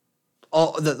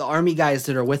army guys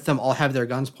that are with them all have their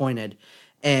guns pointed,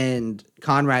 and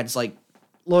Conrad's like,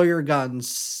 lower your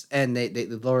guns, and they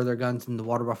lower their guns, and the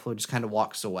water buffalo just kind of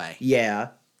walks away. Yeah.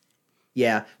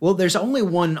 Yeah. Well, there's only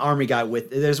one army guy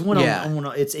there's one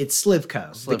on it's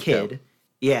Slivko, the kid.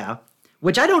 Yeah.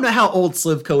 Which I don't know how old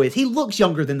Slivko is. He looks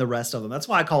younger than the rest of them. That's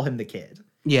why I call him the kid.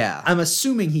 Yeah. I'm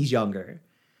assuming he's younger.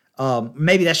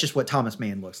 Maybe that's just what Thomas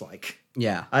Mann looks like.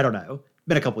 Yeah. I don't know.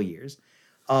 Been a couple years.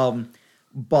 Yeah,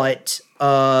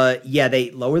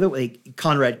 they lower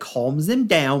Conrad calms them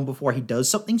down before he does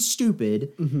something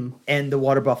stupid, and the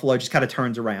water buffalo just kind of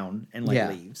turns around and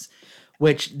leaves.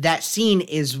 Which that scene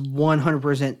is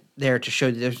 100% there to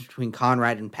show the difference between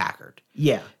Conrad and Packard.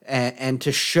 Yeah. And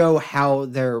to show how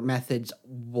their methods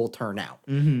will turn out.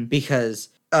 Because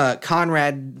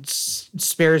Conrad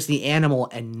spares the animal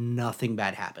and nothing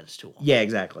bad happens to him. Yeah,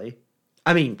 exactly.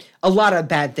 I mean, a lot of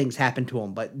bad things happen to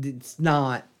him, but it's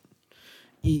not...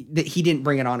 He didn't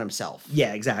bring it on himself.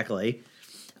 Yeah, exactly.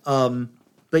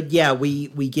 But yeah,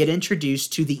 we get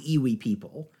introduced to the Iwi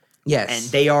people. Yes.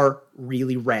 And they are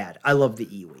really rad. I love the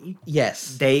Iwi.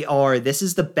 Yes. This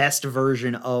is the best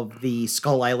version of the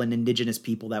Skull Island indigenous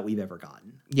people that we've ever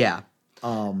gotten. Yeah.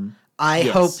 I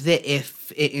hope that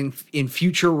if in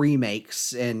future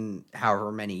remakes and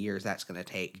however many years that's going to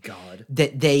take,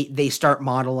 that they start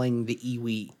modeling the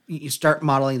Iwi, you start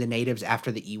modeling the natives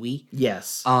after the Iwi.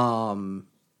 Yes.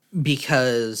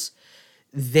 Because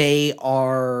they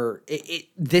are.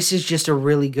 This is just a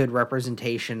really good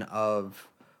representation of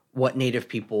what native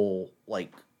people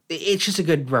like. It's just a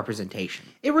good representation.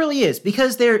 It really is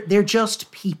because they're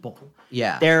just people.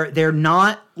 Yeah. They're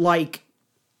not like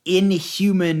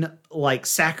inhuman like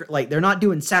they're not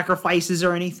doing sacrifices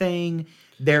or anything.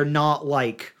 They're not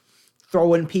like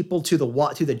throwing people to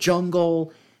the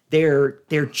jungle. They're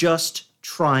just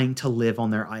trying to live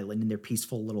on their island in their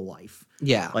peaceful little life.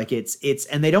 Yeah. Like it's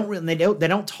and they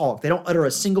don't talk. They don't utter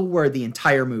a single word the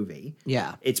entire movie.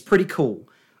 Yeah. It's pretty cool.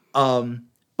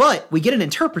 But we get an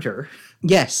interpreter.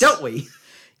 Yes. Don't we?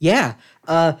 Yeah.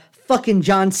 Fucking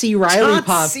John C. Reilly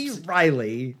pops. John C.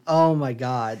 Reilly. Oh my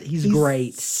God. He's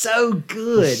great. So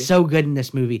good. He's so good in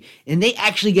this movie. And they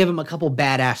actually give him a couple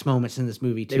badass moments in this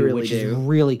movie too, which is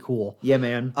really cool. Yeah,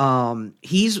 man.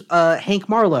 He's Hank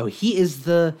Marlowe. He is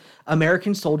the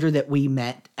American soldier that we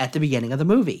met at the beginning of the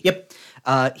movie. Yep.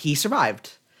 He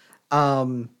survived.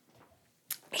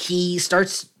 He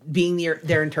starts being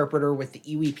their interpreter with the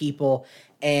Iwi people,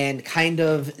 and kind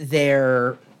of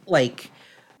their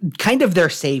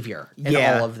savior in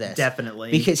all of this.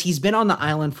 Definitely. Because he's been on the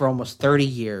island for almost 30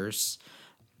 years.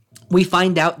 We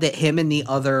find out that him and the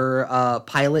other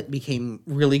pilot became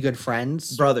really good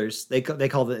friends. Brothers. He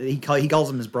calls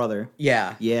him his brother.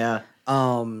 Yeah. Yeah.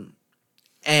 And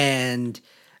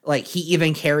like he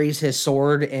even carries his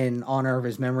sword in honor of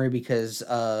his memory because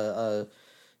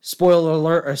spoiler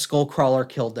alert, a Skullcrawler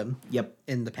killed him. Yep.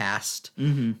 In the past.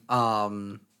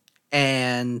 Mm-hmm.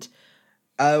 And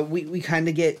we kind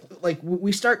of get like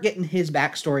we start getting his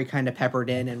backstory kind of peppered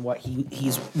in and what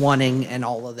he's wanting and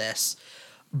all of this,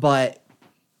 but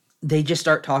they just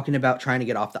start talking about trying to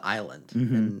get off the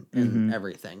island and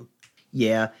everything.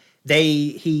 Yeah.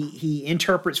 He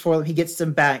interprets for them. He gets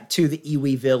them back to the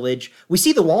Iwi village. We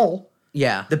see the wall.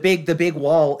 Yeah. The big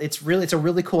wall. It's a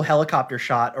really cool helicopter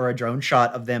shot or a drone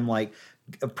shot of them like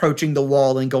approaching the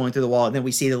wall and going through the wall. And then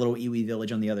we see the little Iwi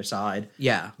village on the other side.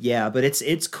 Yeah. Yeah, but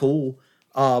it's cool.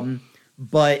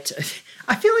 But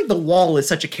I feel like the wall is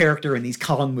such a character in these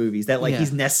Kong movies that like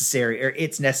he's necessary or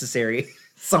it's necessary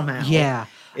somehow. Yeah.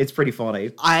 It's pretty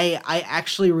funny. I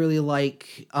actually really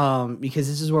like because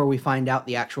this is where we find out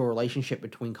the actual relationship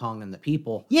between Kong and the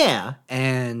people. Yeah.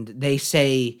 And they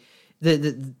say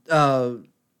the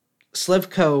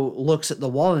Slivko looks at the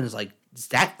wall and is like, is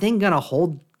that thing gonna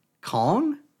hold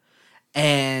Kong?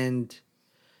 And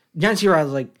John C.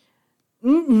 Reilly's like,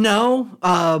 no,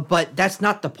 but that's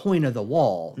not the point of the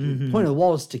wall. The point of the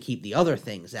wall is to keep the other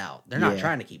things out. They're not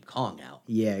trying to keep Kong out.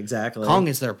 Yeah, exactly. Kong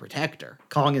is their protector.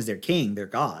 Kong is their king, their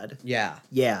god. Yeah.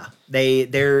 Yeah. The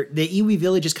Iwi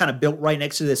village is kind of built right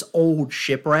next to this old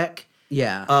shipwreck.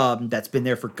 Yeah. That's been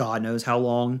there for God knows how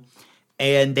long.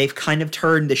 And they've kind of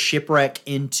turned the shipwreck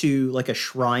into like a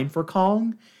shrine for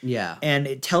Kong. Yeah. And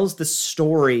it tells the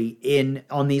story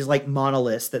on these like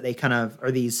monoliths that they kind of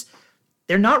are these,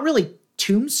 they're not really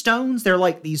tombstones. They're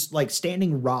like these like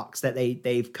standing rocks that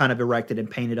they've kind of erected and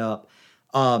painted up.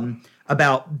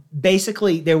 About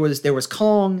basically there was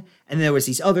Kong and there was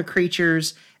these other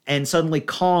creatures and suddenly the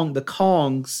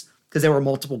Kongs, because there were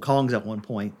multiple Kongs at one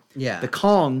point. Yeah. The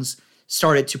Kongs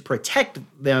started to protect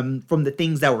them from the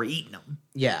things that were eating them.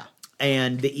 Yeah.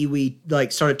 And the Iwi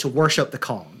like started to worship the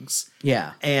Kongs.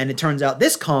 Yeah. And it turns out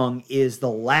this Kong is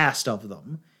the last of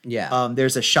them. Yeah.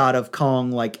 There's a shot of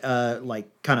Kong like kind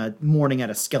of mourning at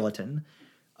a skeleton.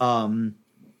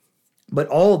 But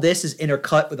all this is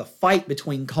intercut with a fight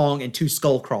between Kong and two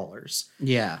Skullcrawlers.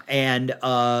 Yeah. And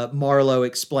Marlowe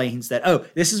explains that, oh,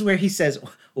 this is where he says,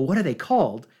 well, what are they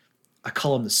called? I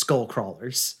call them the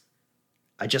Skullcrawlers.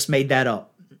 I just made that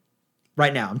up.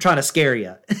 Right now, I'm trying to scare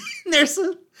you. There's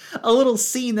a little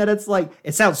scene that it's like,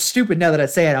 it sounds stupid now that I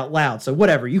say it out loud, so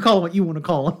whatever, you call them what you want to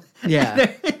call them.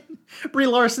 Yeah. Brie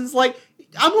Larson's like,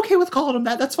 I'm okay with calling them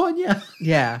that, that's fine, yeah.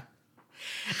 Yeah.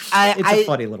 It's a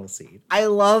funny little scene. I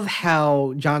love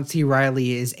how John C.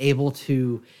 Reilly is able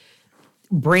to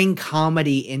bring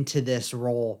comedy into this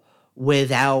role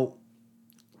without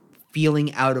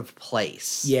feeling out of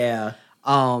place. Yeah.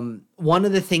 One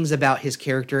of the things about his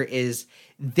character is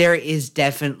there is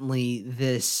definitely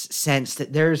this sense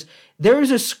that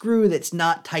there's a screw that's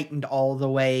not tightened all the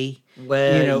way.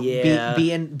 Well,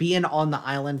 being on the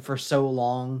island for so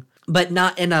long, but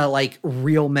not in a like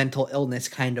real mental illness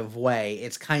kind of way.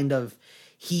 It's kind of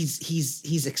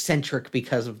he's eccentric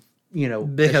because of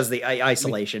because the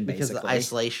isolation, basically. Because of the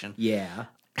isolation. Yeah.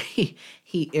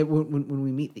 When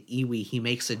we meet the Iwi, he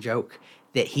makes a joke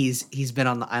that he's been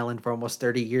on the island for almost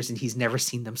 30 years and he's never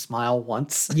seen them smile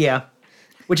once. Yeah.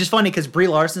 Which is funny because Brie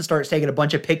Larson starts taking a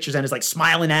bunch of pictures and is like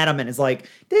smiling at him and is like,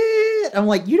 "Deh." I'm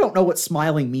like, you don't know what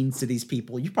smiling means to these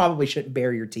people. You probably shouldn't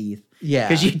bare your teeth. Yeah.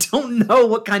 Because you don't know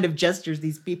what kind of gestures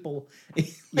these people,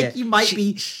 you might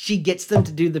be. She gets them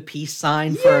to do the peace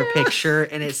sign for a picture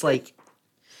and it's like,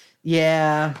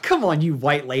 yeah. Come on, you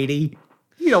white lady.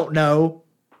 You don't know.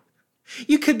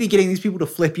 You could be getting these people to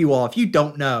flip you off. You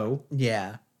don't know.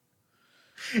 Yeah.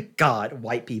 God,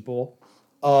 white people.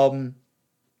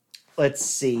 Let's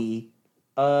see.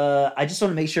 I just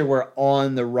want to make sure we're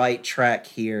on the right track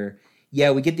here.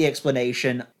 Yeah, we get the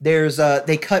explanation. There's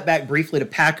they cut back briefly to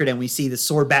Packard and we see the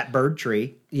swordbat bird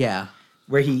tree. Yeah.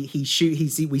 Where we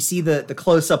see the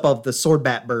close up of the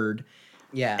swordbat bird.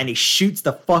 Yeah. And he shoots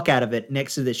the fuck out of it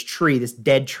next to this tree, this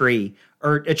dead tree,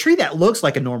 or a tree that looks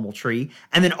like a normal tree,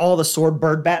 and then all the sword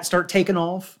bird bats start taking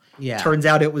off. Yeah. Turns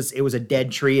out it was a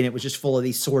dead tree and it was just full of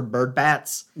these sword bird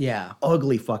bats. Yeah.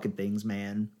 Ugly fucking things,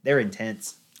 man. They're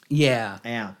intense. Yeah.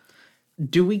 Yeah.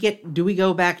 Do we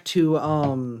go back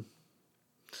to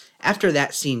after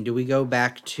that scene, do we go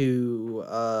back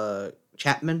to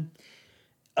Chapman?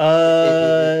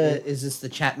 Is this the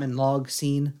Chapman log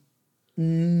scene?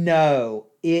 No,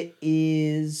 it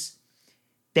is.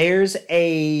 This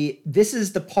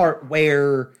is the part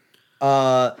where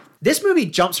this movie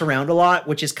jumps around a lot,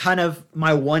 which is kind of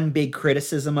my one big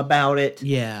criticism about it.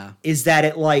 Yeah. Is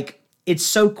that it's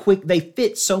so quick. They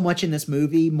fit so much in this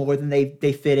movie more than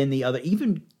they fit in the other.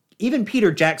 Even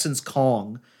Peter Jackson's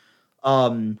Kong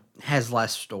Has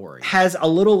less story. has a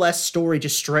little less story,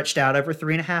 just stretched out over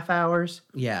 3.5 hours.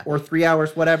 Yeah. Or 3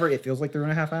 hours, whatever. It feels like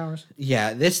 3.5 hours.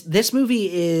 Yeah. This movie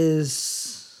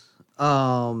is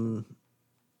an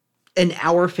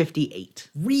hour 58.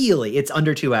 Really, it's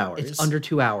under 2 hours. It's under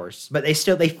 2 hours. But they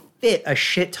fit a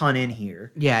shit ton in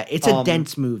here. Yeah, it's a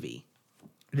dense movie.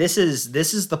 This is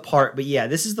the part, but yeah,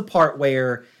 this is the part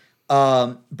where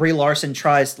Brie Larson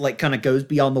tries kind of goes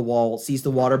beyond the wall, sees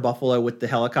the water buffalo with the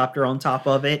helicopter on top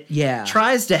of it. Yeah.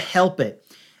 Tries to help it.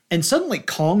 And suddenly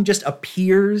Kong just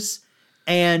appears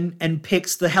and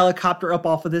picks the helicopter up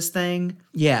off of this thing.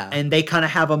 Yeah. And they kind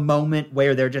of have a moment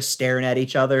where they're just staring at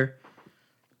each other.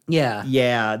 Yeah.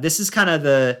 Yeah, this is kind of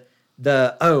a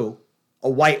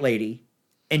white lady.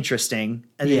 Interesting.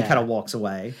 And then he kind of walks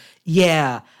away.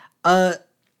 Yeah.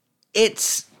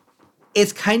 It's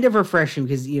kind of refreshing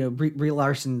because, Brie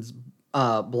Larson's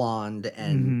blonde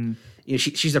and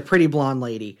she's a pretty blonde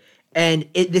lady. And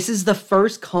this is the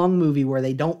first Kong movie where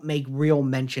they don't make real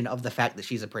mention of the fact that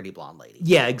she's a pretty blonde lady.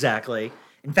 Yeah, exactly.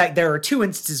 In fact, there are 2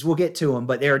 instances, we'll get to them,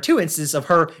 but there are 2 instances of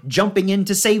her jumping in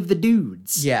to save the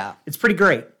dudes. Yeah. It's pretty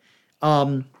great.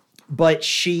 But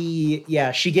she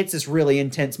gets this really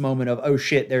intense moment of, oh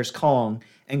shit, there's Kong,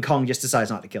 and Kong just decides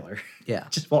not to kill her. Yeah.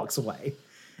 Just walks away.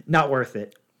 Not worth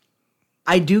it.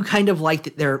 I do kind of like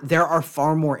that there are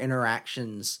far more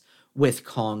interactions with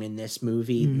Kong in this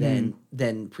movie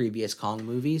than previous Kong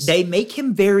movies. They make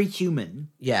him very human.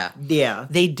 Yeah. Yeah.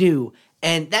 They do.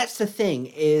 And that's the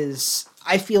thing is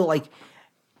I feel like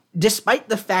despite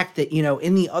the fact that,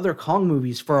 in the other Kong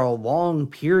movies for a long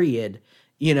period,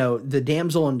 the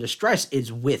damsel in distress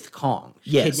is with Kong.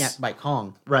 She's Yes. kidnapped by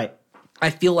Kong. Right. I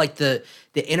feel like the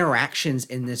interactions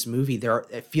in this movie,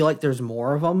 I feel like there's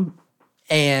more of them.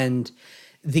 And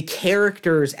the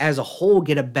characters as a whole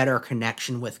get a better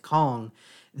connection with Kong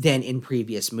than in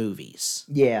previous movies.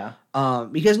 Yeah.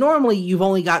 Because normally you've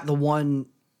only got the one.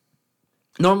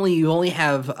 Normally you only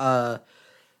have, Anne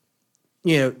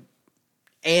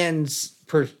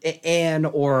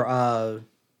or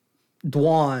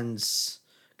Dwan's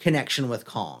connection with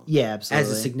Kong. Yeah,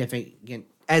 absolutely. As a significant,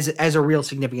 as a real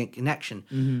significant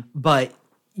connection. But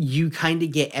you kind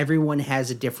of get everyone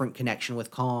has a different connection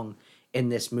with Kong in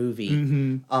this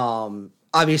movie.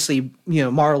 Obviously,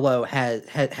 Marlowe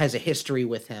has a history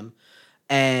with him,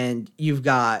 and you've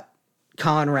got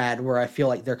Conrad, where I feel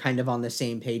like they're kind of on the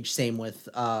same page. Same with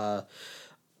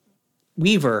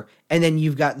Weaver, and then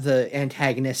you've got the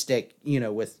antagonistic,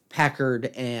 with Packard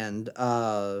and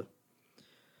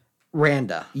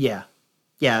Randa. Yeah.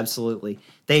 Yeah, absolutely.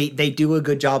 They do a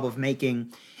good job of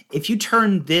making, if you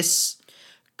turn this,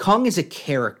 Kong is a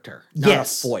character, not a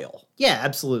foil. Yeah,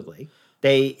 absolutely. Do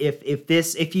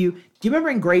you remember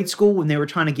in grade school when they were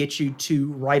trying to get you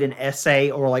to write an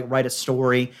essay or write a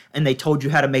story and they told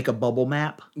you how to make a bubble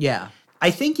map? Yeah.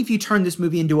 I think if you turn this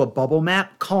movie into a bubble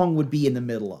map, Kong would be in the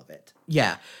middle of it.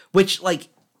 Yeah. Which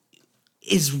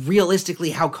is realistically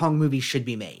how Kong movies should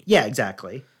be made. Yeah,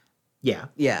 exactly. Yeah.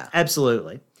 Yeah.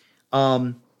 Absolutely.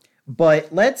 But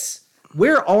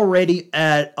we're already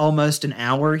at almost an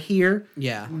hour here.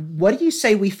 Yeah. What do you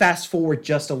say we fast forward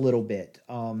just a little bit?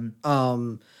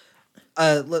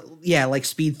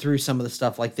 Speed through some of the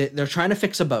stuff. They're trying to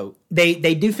fix a boat.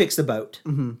 They do fix the boat.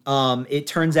 It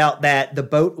turns out that the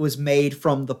boat was made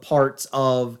from the parts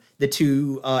of the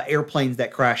 2 airplanes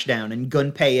that crashed down, and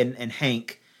Gunpei and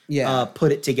Hank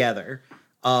put it together.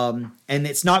 And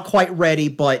it's not quite ready,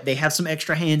 but they have some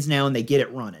extra hands now and they get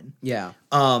it running. Yeah.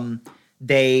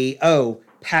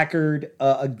 Packard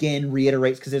again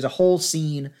reiterates, because there's a whole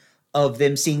scene of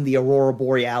them seeing the Aurora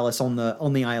Borealis on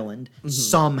the island.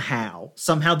 Somehow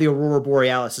the Aurora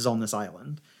Borealis is on this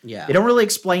island. Yeah. They don't really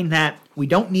explain that. We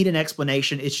don't need an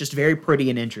explanation. It's just very pretty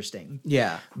and interesting.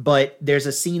 Yeah. But there's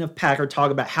a scene of Packard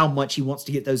talk about how much he wants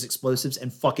to get those explosives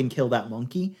and fucking kill that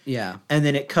monkey. Yeah. And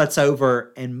then it cuts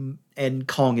over and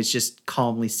Kong is just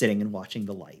calmly sitting and watching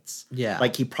the lights. Yeah.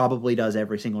 Like he probably does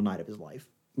every single night of his life.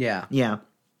 Yeah. Yeah.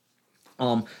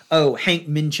 Hank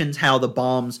mentions how the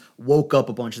bombs woke up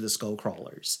a bunch of the skull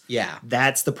crawlers. Yeah.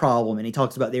 That's the problem. And he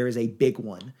talks about there is a big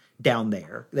one down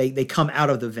there. They come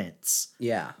out of the vents.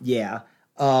 Yeah. Yeah.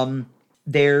 And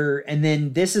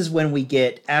then this is when we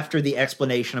get, after the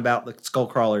explanation about the skull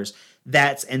crawlers,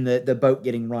 and the boat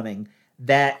getting running,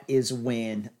 that is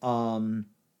when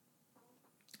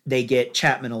they get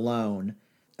Chapman alone.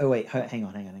 Oh wait, hang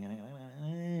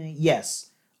on. Yes,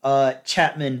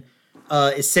 Chapman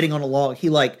is sitting on a log.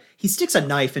 He sticks a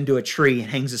knife into a tree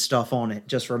and hangs his stuff on it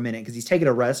just for a minute because he's taking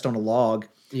a rest on a log.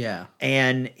 Yeah.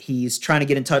 And he's trying to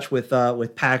get in touch with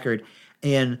Packard,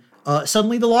 and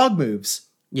suddenly the log moves.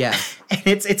 Yeah. And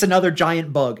it's another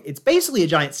giant bug. It's basically a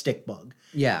giant stick bug.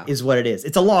 Yeah. Is what it is.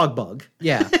 It's a log bug.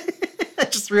 Yeah. I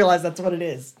just realized that's what it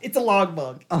is. It's a log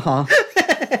bug. Uh-huh.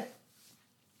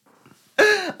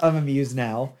 I'm amused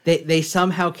now. They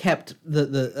somehow kept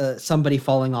the somebody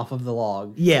falling off of the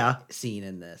log Yeah. scene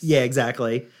in this. Yeah,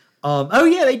 exactly. Oh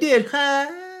yeah, they did.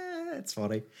 That's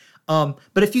funny. But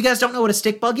if you guys don't know what a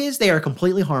stick bug is, they are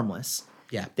completely harmless.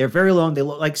 Yeah. They're very long. They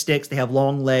look like sticks. They have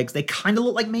long legs. They kind of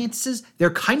look like mantises. They're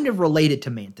kind of related to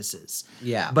mantises.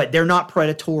 Yeah. But they're not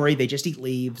predatory. They just eat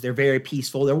leaves. They're very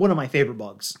peaceful. They're one of my favorite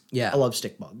bugs. Yeah. I love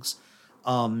stick bugs.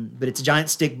 But it's a giant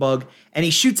stick bug, and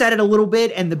he shoots at it a little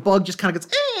bit, and the bug just kind of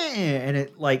goes, and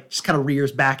it like just kind of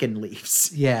rears back and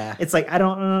leaves. Yeah. It's like, I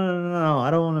don't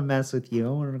want to mess with you. I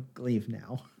want to leave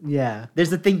now. Yeah.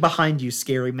 There's a thing behind you,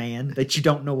 scary man, that you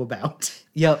don't know about.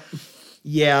 Yep.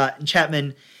 Yeah,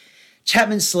 and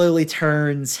Chapman slowly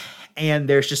turns, and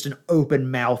there's just an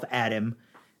open mouth at him.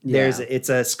 Yeah. It's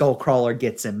a skull crawler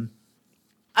gets him.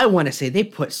 I want to say they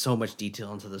put so much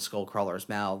detail into the skull crawler's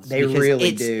mouths. They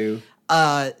really do.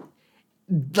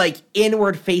 Like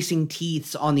inward facing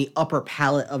teeth on the upper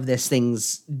palate of this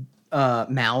thing's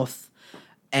mouth,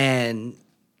 and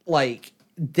like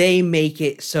they make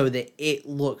it so that it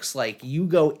looks like you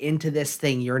go into this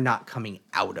thing, you're not coming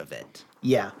out of it.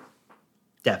 Yeah,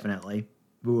 definitely.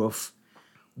 Woof.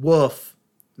 Woof.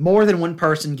 More than one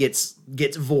person gets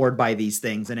vored by these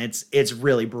things, and it's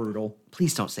really brutal.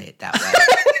 Please don't say it that way.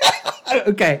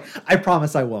 Okay, I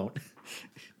promise I won't.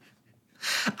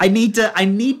 I need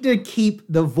to keep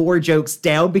the vor jokes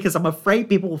down because I'm afraid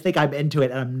people will think I'm into it,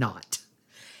 and I'm not.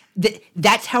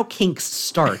 That's how kinks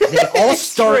start. They all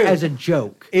start true. as a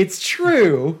joke. It's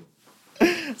true.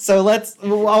 So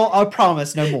I'll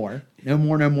promise no more. No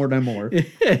more.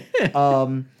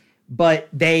 But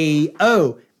this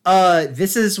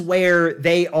is where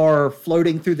they are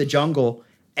floating through the jungle,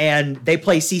 and they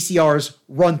play CCR's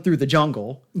Run Through the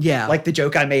Jungle. Yeah. Like the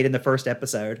joke I made in the first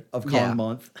episode of Kong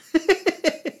Month.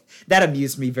 That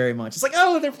amused me very much. It's like,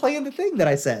 oh, they're playing the thing that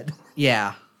I said.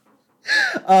 Yeah.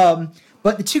 But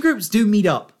the two groups do meet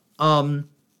up. They're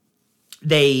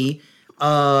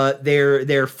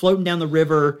floating down the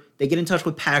river. They get in touch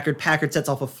with Packard. Packard sets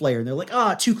off a flare, and they're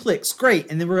like, 2 clicks, great,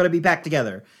 and then we're gonna be back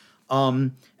together.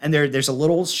 And there's a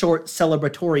little short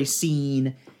celebratory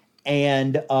scene,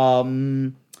 and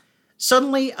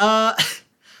suddenly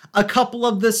a couple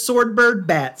of the Swordbird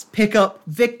bats pick up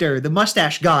Victor, the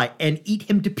mustache guy, and eat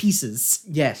him to pieces.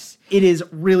 Yes. It is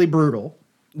really brutal.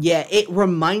 Yeah, it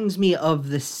reminds me of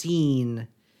the scene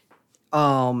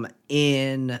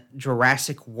in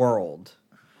Jurassic World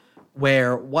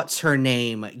where what's her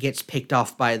name gets picked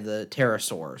off by the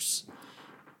pterosaurs.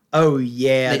 Oh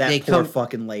yeah, They that poor come-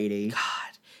 fucking lady. God,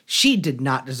 she did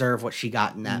not deserve what she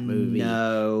got in that movie.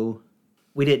 No,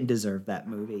 we didn't deserve that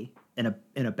movie in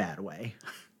a bad way.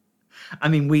 I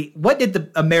mean, what did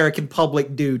the American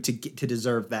public do to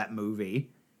deserve that movie?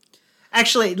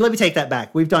 Actually, let me take that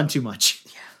back. We've done too much.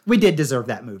 Yeah. We did deserve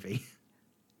that movie.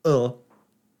 Ugh.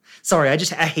 Sorry,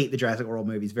 I hate the Jurassic World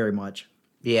movies very much.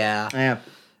 Yeah. Yeah.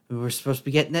 We're supposed to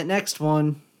be getting that next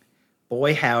one.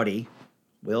 Boy, howdy.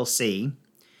 We'll see.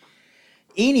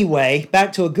 Anyway,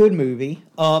 back to a good movie.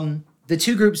 The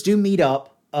two groups do meet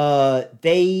up.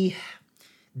 Packard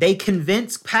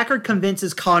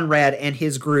convinces Conrad and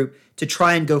his group to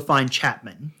try and go find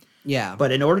Chapman. Yeah.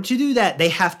 But in order to do that, they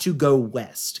have to go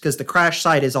west because the crash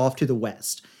site is off to the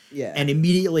west. Yeah. And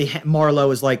immediately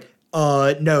Marlowe is like,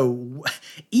 no,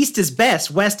 east is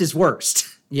best, west is worst.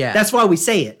 Yeah. That's why we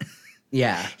say it.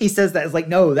 Yeah. He says that. It's like,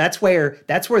 no, that's where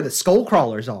the skull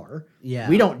crawlers are. Yeah.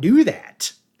 We don't do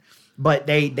that. But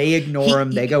they ignore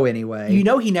him. They go anyway. You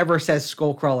know he never says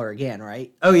Skullcrawler again,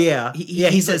 right? Oh, yeah. He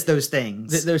He says those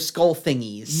things. Those skull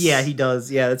thingies. Yeah, he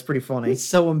does. Yeah, that's pretty funny. He's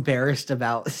so embarrassed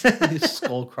about these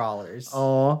Skullcrawlers.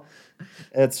 Oh,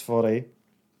 that's funny.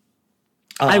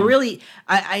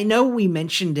 I know we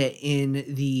mentioned it in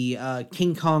the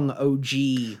King Kong OG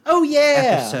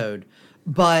episode,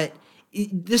 but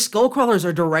the Skullcrawlers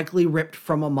are directly ripped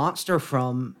from a monster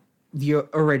from the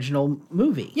original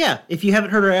movie. Yeah, if you haven't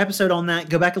heard our episode on that,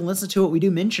 go back and listen to it. We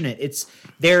do mention it.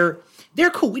 They're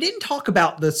cool. We didn't talk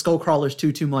about the Skullcrawlers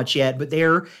too much yet, but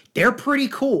they're pretty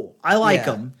cool. I like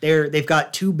them. They've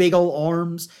got 2 big old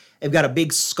arms. They've got a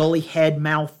big scully head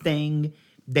mouth thing.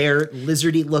 They're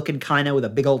lizardy looking, kind of with a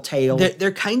big old tail.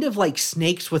 They're kind of like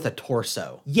snakes with a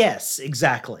torso. Yes,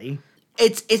 exactly.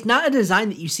 It's not a design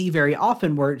that you see very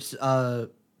often where it's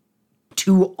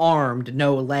two armed,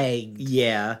 no legs,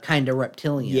 Yeah. kind of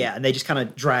reptilian. Yeah, and they just kind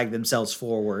of drag themselves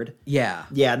forward. Yeah.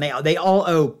 Yeah, and they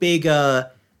all big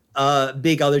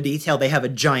other detail. They have a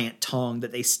giant tongue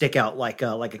that they stick out like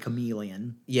a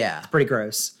chameleon. Yeah. Pretty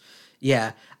gross.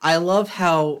 Yeah. I love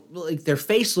how like their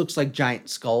face looks like giant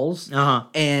skulls. Uh-huh.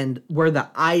 And where the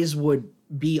eyes would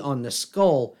be on the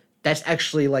skull, that's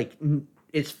actually like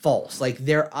it's false. Like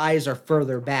their eyes are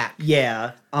further back.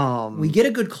 Yeah. We get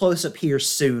a good close up here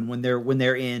soon when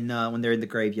they're in the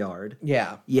graveyard.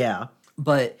 Yeah. Yeah.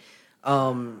 But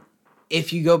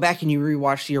if you go back and you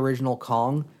rewatch the original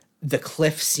Kong, the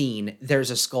cliff scene,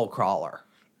 there's a skull crawler.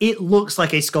 It looks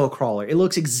like a skull crawler. It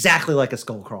looks exactly like a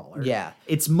skull crawler. Yeah.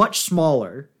 It's much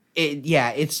smaller.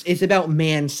 It's about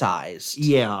man size.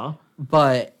 Yeah.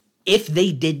 But if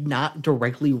they did not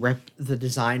directly rip the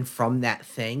design from that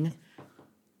thing,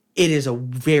 it is a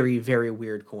very, very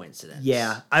weird coincidence.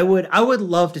 Yeah. I would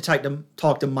love to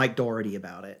talk to Mike Doherty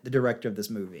about it, the director of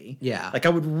this movie. Yeah. Like I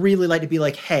would really like to be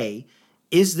like, hey,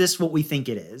 is this what we think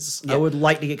it is? Yeah. I would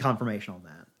like to get confirmation on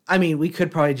that. I mean, we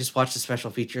could probably just watch the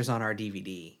special features on our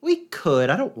DVD. We could.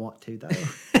 I don't want to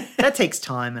though. That takes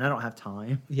time and I don't have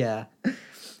time. Yeah.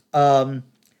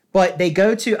 But they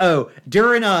go to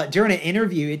during an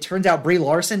interview, it turns out Brie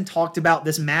Larson talked about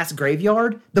this mass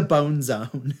graveyard, the Bone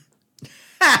Zone.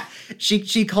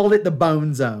 She called it the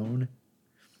Bone Zone,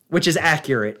 which is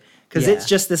accurate because Yeah. it's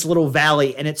just this little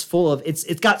valley and it's full of it's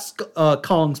got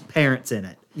Kong's parents in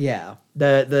it, Yeah.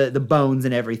 the bones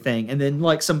and everything, and then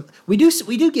like we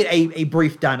do get a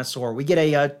brief dinosaur. We get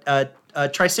a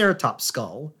Triceratops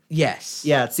skull. Yes.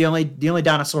 Yeah, it's the only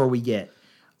dinosaur we get.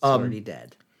 It's already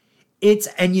dead.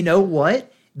 And you know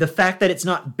what? The fact that it's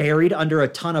not buried under a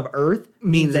ton of earth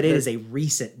means that it that is a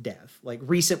recent death, like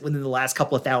recent within the last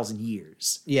couple of thousand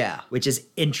years, Yeah. which is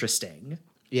interesting.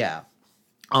 Yeah.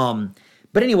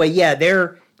 But anyway, yeah,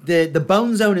 the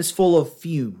Bone Zone is full of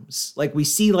fumes. Like we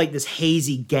see like this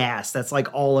hazy gas that's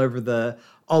like all over the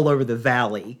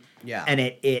valley. Yeah. And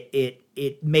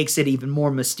it makes it even more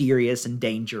mysterious and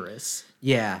dangerous.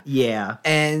 Yeah. Yeah.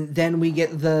 And then we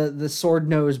get the sword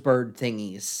nose bird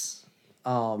thingies.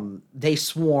 They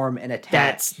swarm and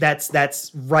attack.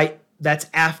 That's right. That's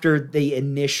after the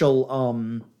initial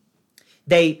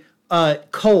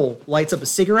Cole lights up a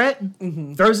cigarette,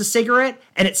 throws a cigarette,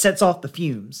 and it sets off the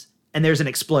fumes, and there's an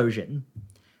explosion.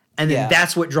 And then Yeah.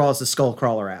 that's what draws the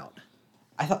Skullcrawler out.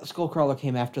 I thought the Skullcrawler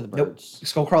came after the Nope. birds.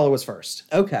 Skullcrawler was first.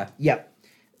 Okay. Yep.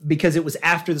 Because it was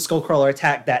after the Skullcrawler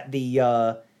attack that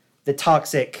the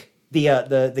toxic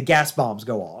the gas bombs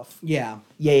go off. Yeah.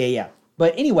 Yeah.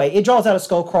 But anyway, it draws out a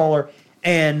Skullcrawler,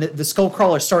 and the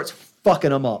Skullcrawler starts fucking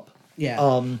them up. Yeah.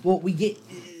 Well, we get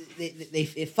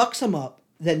it fucks them up.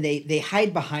 Then they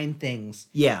hide behind things.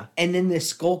 Yeah. And then the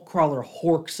Skullcrawler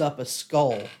horks up a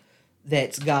skull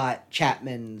that's got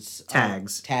Chapman's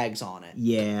tags on it.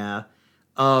 Yeah.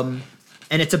 And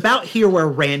it's about here where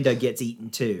Randa gets eaten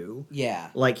too. Yeah.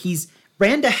 Like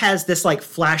Randa has this like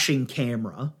flashing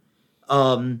camera.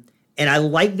 And I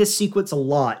like this sequence a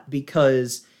lot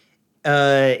because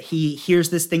he hears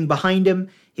this thing behind him.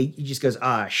 He just goes,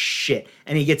 ah, shit.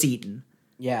 And he gets eaten.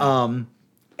 Yeah.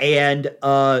 And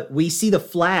we see the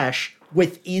Flash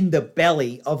within the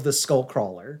belly of the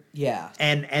Skullcrawler. Yeah.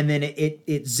 And then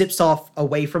it zips off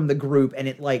away from the group, and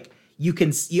it like you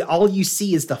can see all you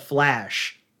see is the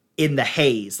Flash in the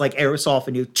haze, like aerosol,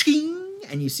 and you ching,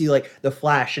 and you see like the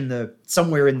Flash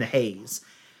somewhere in the haze,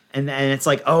 and it's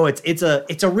like, oh, it's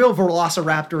a real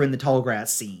Velociraptor in the tall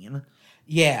grass scene.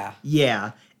 Yeah.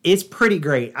 Yeah, it's pretty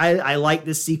great. I like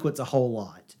this sequence a whole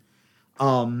lot.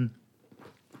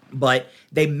 But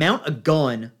they mount a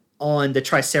gun on the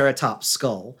Triceratops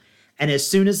skull, and as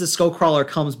soon as the Skullcrawler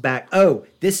comes back,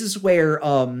 this is where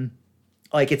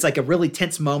like it's like a really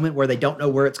tense moment where they don't know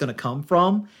where it's going to come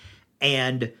from,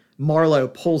 and Marlowe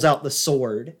pulls out the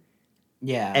sword.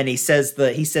 Yeah. And he says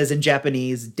in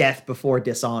Japanese, "Death before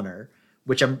dishonor,"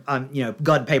 which I'm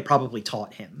Gunpei probably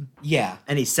taught him. Yeah.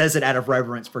 And he says it out of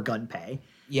reverence for Gunpei.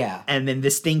 Yeah. And then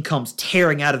this thing comes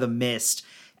tearing out of the mist,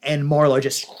 and Marlowe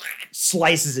just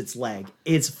slices its leg.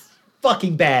 It's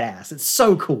fucking badass. It's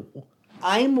so cool.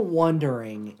 I'm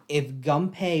wondering if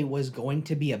Gunpei was going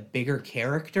to be a bigger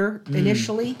character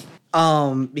initially.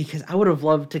 Because I would have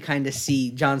loved to kind of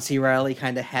see John C. Reilly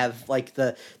kind of have like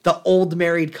the old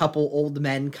married couple, old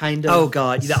men kind of. Oh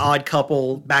god, the odd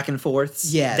couple back and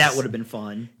forths. Yes. That would have been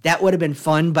fun. That would have been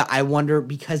fun, but I wonder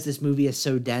because this movie is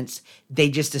so dense, they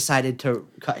just decided to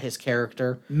cut his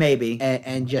character Maybe.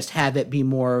 and just have it be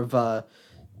more of a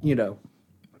you know,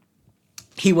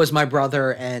 he was my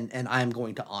brother, and I'm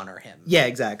going to honor him. Yeah,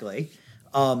 exactly.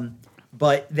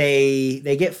 But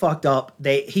they get fucked up.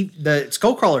 The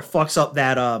Skullcrawler fucks up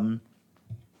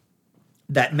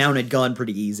that mounted gun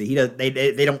pretty easy.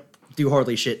 They don't do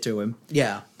hardly shit to him.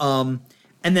 Yeah. And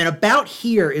then about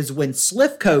here is when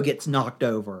Slivko gets knocked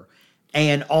over,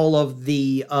 and all of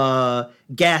the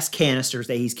gas canisters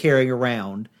that he's carrying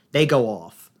around, they go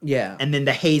off. Yeah. And then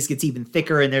the haze gets even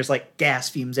thicker, and there's like gas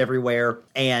fumes everywhere.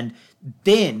 And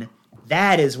then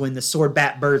that is when the sword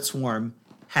bat bird swarm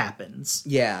happens.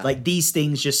 Yeah. Like these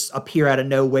things just appear out of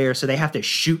nowhere, so they have to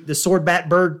shoot the sword bat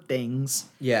bird things.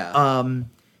 Yeah.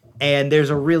 And there's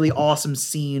a really awesome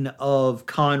scene of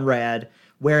Conrad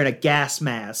wearing a gas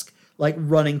mask, like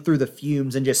running through the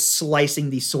fumes and just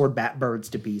slicing these sword bat birds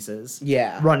to pieces.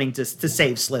 Yeah. Running to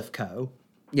save Slivko.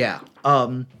 Yeah.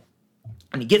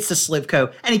 And he gets to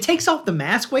Slivko, and he takes off the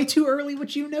mask way too early,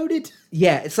 which you noted.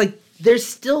 Yeah, it's like there's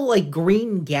still like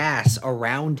green gas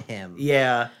around him.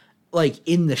 Yeah. Like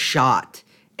in the shot,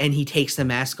 and he takes the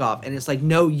mask off, and it's like,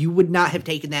 no, you would not have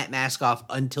taken that mask off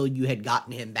until you had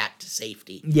gotten him back to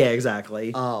safety. Yeah,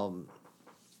 exactly.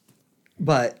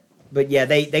 But yeah,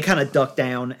 they kind of duck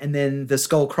down, and then the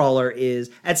Skullcrawler is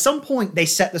at some point they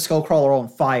set the Skullcrawler on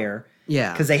fire.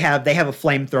 Yeah. Because they have a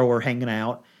flamethrower hanging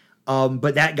out.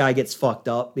 But that guy gets fucked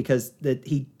up because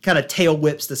he kind of tail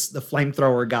whips the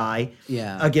flamethrower guy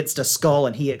against a skull,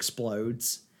 and he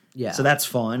explodes. Yeah. So that's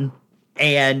fun.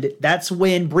 And that's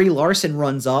when Brie Larson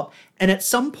runs up, and at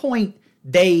some point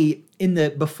in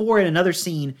another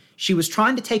scene, she was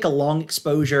trying to take a long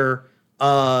exposure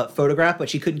photograph, but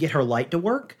she couldn't get her light to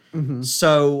work. Mm-hmm.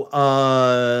 So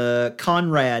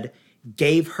Conrad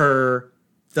gave her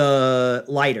the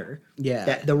lighter.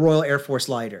 Yeah. The Royal Air Force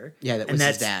lighter. Yeah, that was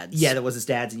his dad's. Yeah, that was his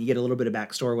dad's, and you get a little bit of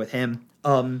backstory with him.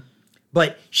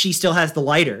 But she still has the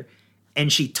lighter,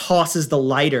 and she tosses the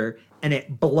lighter, and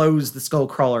it blows the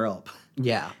Skullcrawler up.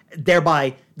 Yeah.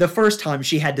 Thereby, the first time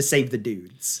she had to save the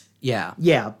dudes. Yeah.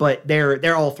 Yeah, but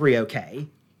they're all three okay.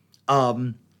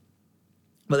 But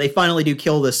they finally do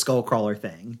kill this Skullcrawler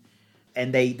thing,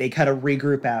 and they kind of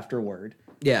regroup afterward.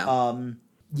 Yeah.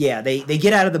 Yeah, they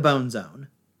get out of the bone zone.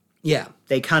 Yeah.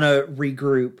 They kind of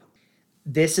regroup.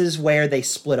 This is where they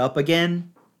split up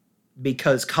again,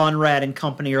 because Conrad and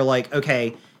company are like,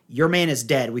 okay, your man is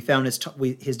dead. We found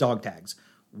his dog tags.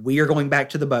 We are going back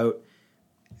to the boat,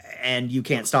 and you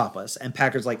can't stop us. And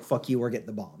Packard's like, fuck you, we're getting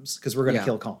the bombs, because we're going to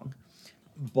kill Kong.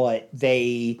 But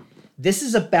this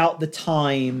is about the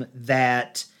time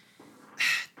that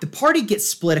the party gets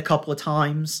split a couple of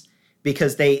times,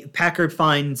 because Packard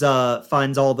finds all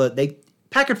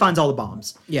the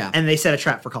bombs. Yeah. And they set a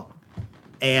trap for Kong.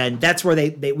 And that's where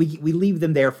we leave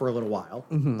them there for a little while.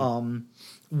 Mm-hmm.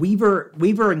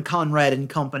 Weaver and Conrad and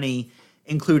company,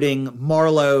 including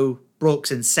Marlowe, Brooks,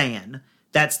 and San.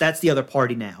 That's the other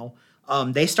party now.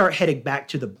 They start heading back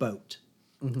to the boat.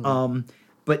 Mm-hmm.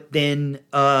 But then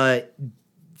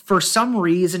for some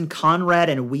reason, Conrad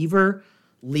and Weaver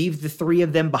leave the three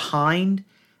of them behind,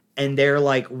 and they're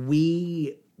like,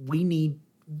 we need.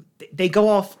 They go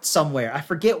off somewhere. I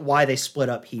forget why they split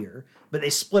up here, but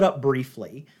they split up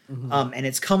briefly. Mm-hmm. And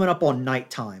it's coming up on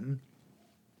nighttime.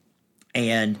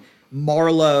 And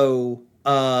Marlowe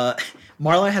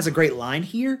has a great line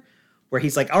here where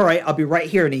he's like, all right, I'll be right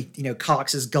here. And he,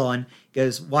 cocks his gun,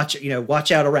 goes, watch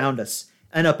out around us,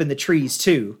 and up in the trees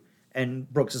too.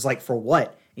 And Brooks is like, for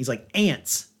what? He's like,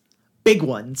 ants, big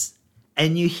ones.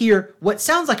 And you hear what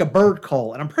sounds like a bird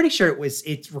call. And I'm pretty sure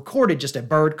it's recorded just a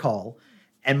bird call.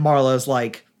 And Marlowe's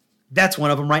like, that's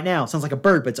one of them right now. Sounds like a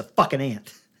bird, but it's a fucking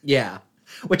ant. Yeah.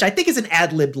 Which I think is an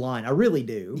ad-libbed line. I really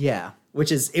do. Yeah. But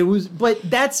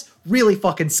that's really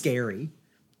fucking scary.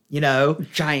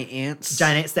 Giant ants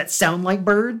that sound like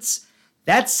birds.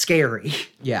 That's scary.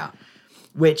 Yeah.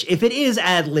 Which, if it is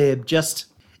ad-lib, just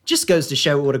goes to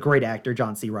show what a great actor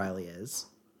John C. Reilly is.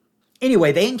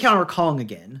 Anyway, they encounter Kong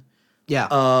again. Yeah.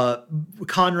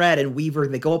 Conrad and Weaver,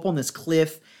 they go up on this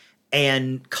cliff,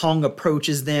 and Kong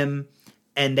approaches them,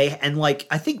 and I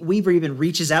think Weaver even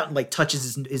reaches out and like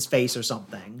touches his face or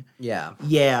something. Yeah.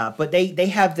 Yeah, but they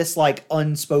have this like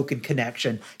unspoken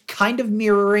connection, kind of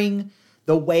mirroring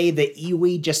the way that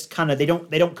Iwi just kind of they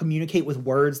don't communicate with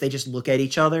words, they just look at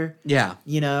each other. Yeah.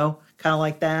 Kind of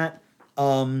like that.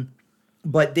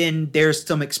 But then there's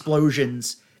some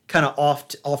explosions kind of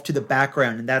off to the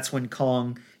background, and that's when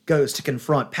Kong goes to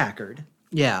confront Packard.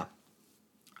 Yeah.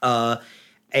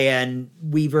 And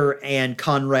Weaver and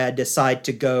Conrad decide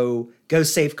to go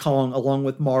save Kong along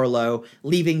with Marlowe,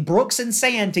 leaving Brooks and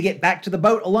San to get back to the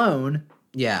boat alone.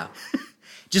 Yeah.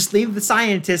 Just leave the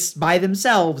scientists by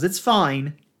themselves. It's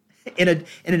fine. in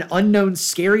an unknown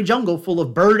scary jungle full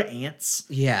of bird ants,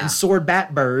 Yeah. and sword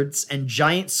bat birds and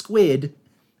giant squid.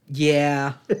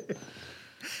 Yeah.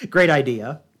 Great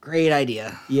idea. Great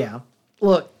idea. Yeah.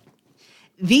 Look,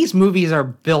 these movies are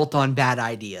built on bad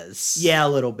ideas. Yeah, a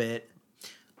little bit.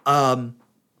 I'm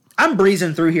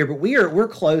breezing through here, but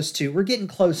we're getting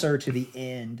closer to the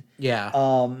end. Yeah.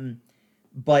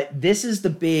 But this is the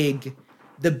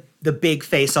big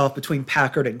face off between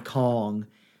Packard and Kong,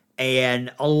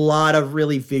 and a lot of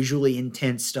really visually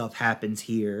intense stuff happens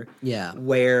here. Yeah.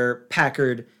 Where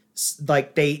Packard,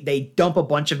 like, they dump a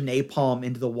bunch of napalm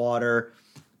into the water.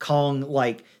 Kong,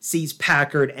 like, sees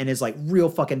Packard and is like real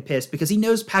fucking pissed because he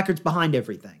knows Packard's behind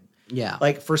everything. Yeah.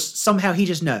 Like, somehow he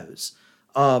just knows.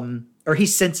 Or he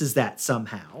senses that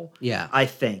somehow. Yeah. I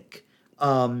think.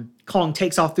 Kong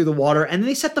takes off through the water and then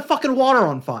they set the fucking water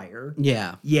on fire.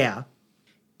 Yeah. Yeah.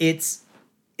 It's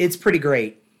pretty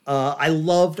great. I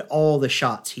loved all the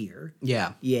shots here.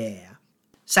 Yeah. Yeah.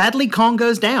 Sadly, Kong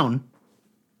goes down.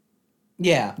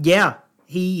 Yeah. Yeah.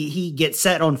 He gets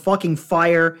set on fucking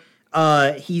fire.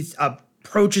 He's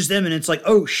approaches them and it's like,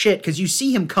 oh shit, because you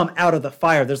see him come out of the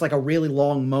fire. There's like a really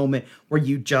long moment where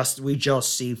we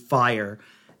just see fire.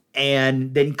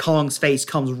 And then Kong's face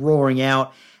comes roaring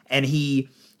out and he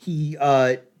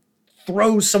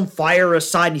throws some fire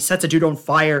aside and he sets a dude on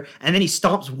fire and then he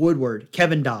stomps Woodward.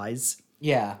 Kevin dies.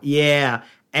 Yeah. Yeah.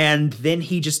 And then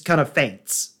he just kind of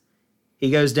faints. He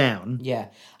goes down. Yeah.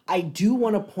 I do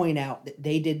want to point out that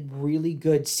they did really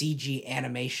good CG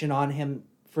animation on him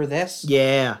for this.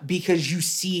 Yeah. Because you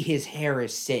see his hair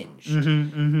is singed.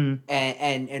 Mm-hmm, mm-hmm.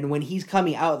 And when he's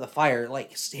coming out of the fire,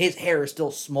 like, his hair is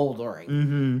still smoldering.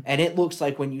 Mm-hmm. And it looks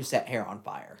like when you set hair on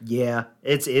fire. Yeah.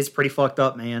 It's pretty fucked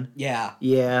up, man. Yeah.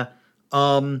 Yeah.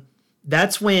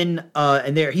 That's when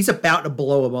and he's about to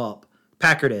blow him up.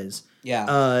 Packard is.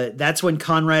 Yeah. That's when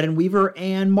Conrad and Weaver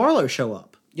and Marlowe show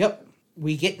up. Yep.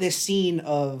 We get this scene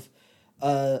of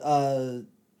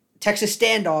Texas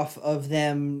standoff of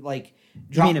them, like,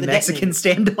 You mean a Mexican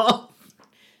standoff?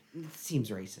 Seems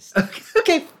racist.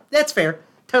 Okay, that's fair.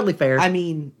 Totally fair. I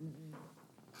mean,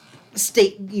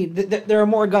 there are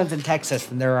more guns in Texas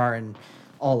than there are in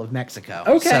all of Mexico.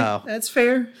 Okay, so, that's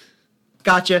fair.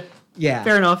 Gotcha. yeah,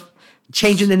 Fair enough.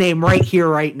 Changing the name right here,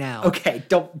 right now. Okay,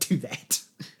 don't do that.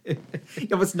 You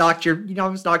almost knocked your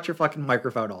fucking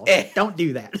microphone off. Don't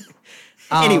do that.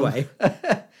 Anyway.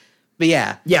 But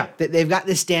yeah, Yeah. they've got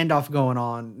this standoff going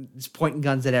on. It's pointing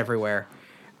guns at everywhere.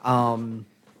 And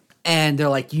they're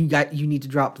like, you need to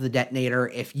drop the detonator.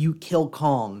 If you kill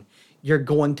Kong, you're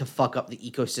going to fuck up the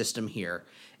ecosystem here.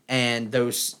 And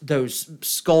those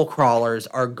skull crawlers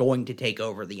are going to take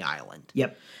over the island.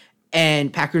 Yep.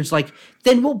 And Packard's like,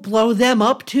 then we'll blow them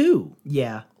up too.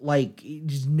 Yeah. Like,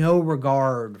 there's no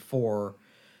regard for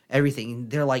everything.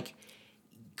 They're like,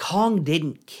 Kong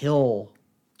didn't kill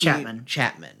Chapman.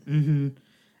 Mm-hmm.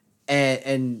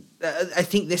 And I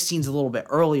think this scene's a little bit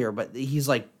earlier, but he's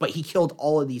like, but he killed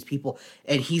all of these people,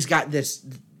 and he's got this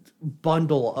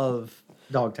bundle of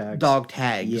Dog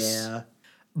tags. Yeah.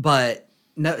 But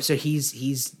no, so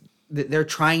they're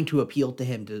trying to appeal to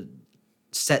him to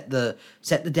set the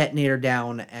detonator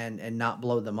down and not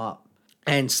blow them up.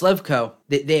 And Slevko,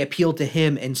 they appeal to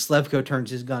him, and Slevko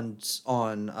turns his guns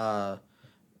on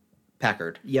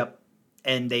Packard. Yep.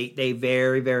 And they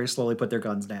very, very slowly put their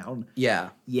guns down. Yeah.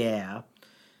 Yeah.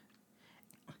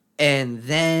 And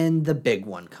then the big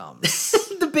one comes.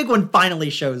 The big one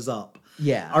finally shows up.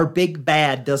 Yeah. Our big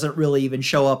bad doesn't really even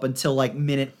show up until like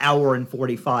hour and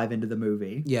 45 into the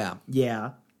movie. Yeah.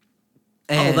 Yeah.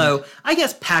 And, although, I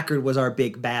guess Packard was our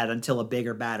big bad until a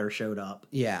bigger badder showed up.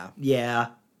 yeah. Yeah.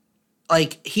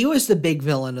 Like, he was the big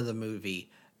villain of the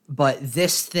movie, but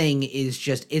this thing is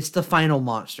just, it's the final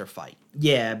monster fight.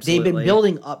 Yeah, absolutely. They've been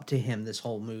building up to him this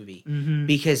whole movie. Mm-hmm.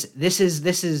 Because this is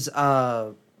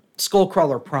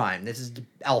Skullcrawler Prime. This is the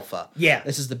Alpha. Yeah.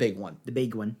 This is the big one. The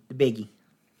big one. The biggie.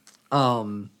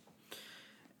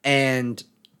 And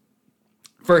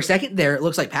for a second there, it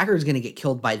looks like Packard's going to get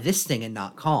killed by this thing and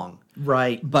not Kong.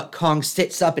 Right. But Kong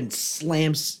sits up and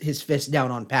slams his fist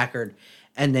down on Packard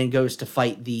and then goes to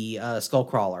fight the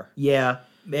Skullcrawler. Yeah.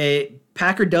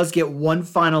 Packard does get one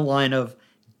final line of,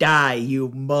 die, you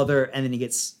mother, and then he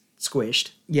gets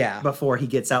squished. Yeah. Before he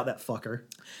gets out that fucker.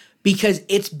 Because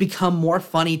it's become more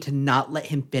funny to not let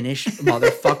him finish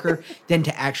motherfucker than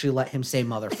to actually let him say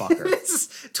motherfucker.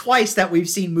 It's twice that we've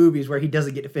seen movies where he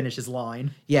doesn't get to finish his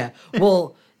line. Yeah.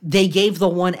 Well, they gave the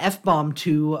one F-bomb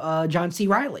to John C.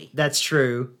 Reilly. That's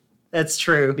true. That's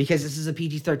true. Because this is a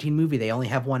PG-13 movie. They only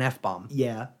have one F-bomb.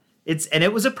 Yeah. And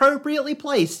it was appropriately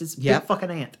placed. It's a Yep. big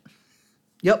fucking ant.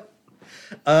 Yep.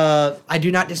 I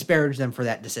do not disparage them for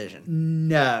that decision.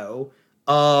 No.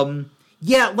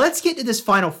 Yeah, let's get to this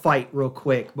final fight real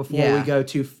quick before we go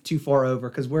too far over,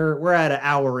 because we're at an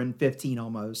hour and 15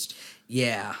 almost.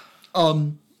 Yeah.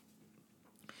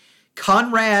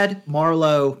 Conrad,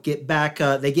 Marlowe get back.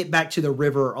 They get back to the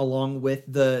river along with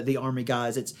the army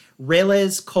guys. It's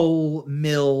Reyes, Cole,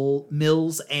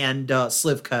 Mills, and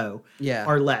Slivko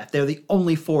are left. They're the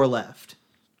only four left.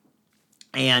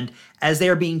 And as they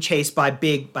are being chased by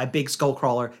big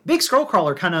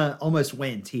Skullcrawler kind of almost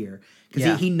wins here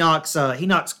because he knocks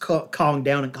Kong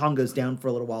down, and Kong goes down for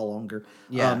a little while longer.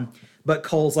 Yeah. But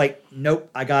Cole's like, nope,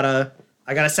 I gotta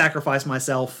sacrifice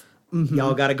myself. Mm-hmm.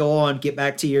 Y'all gotta go on, get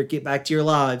back to your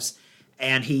lives.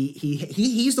 And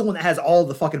he's the one that has all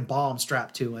the fucking bombs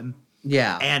strapped to him.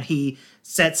 Yeah. And he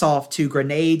sets off 2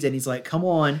 grenades, and he's like, come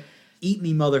on, eat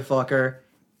me, motherfucker.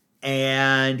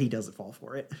 And he doesn't fall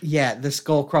for it. Yeah, the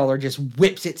Skullcrawler just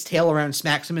whips its tail around,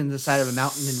 smacks him in the side of a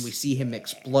mountain, and we see him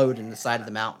explode in the side of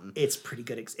the mountain. It's pretty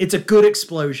good. It's a good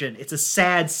explosion. It's a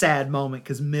sad moment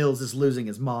because Mills is losing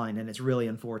his mind, and it's really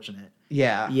unfortunate.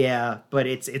 Yeah. Yeah, but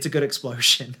it's a good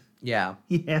explosion. Yeah.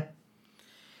 Yeah.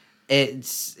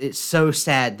 It's so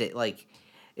sad that, like,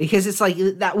 because it's like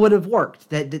that would have worked.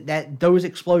 That those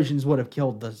explosions would have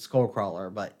killed the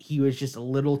Skullcrawler, but he was just a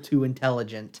little too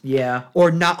intelligent. Yeah. Or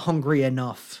not hungry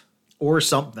enough. Or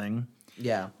something.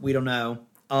 Yeah. We don't know.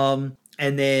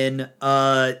 And then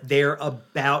they're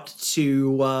about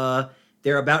to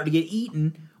get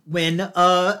eaten when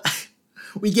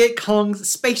we get Kong's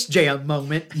Space Jam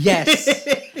moment. Yes.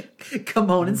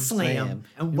 Come on and slam.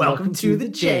 And welcome to the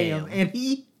jam. And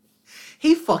he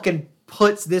fucking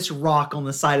puts this rock on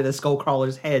the side of the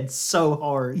Skullcrawler's head so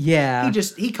hard. Yeah.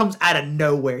 He comes out of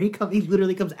nowhere. He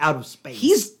literally comes out of space.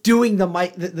 He's doing the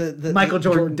Michael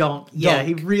Jordan dunk. Yeah,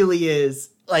 he really is.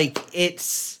 Like,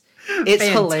 it's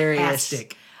hilarious.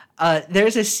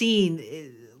 There's a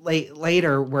scene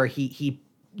later where he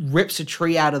rips a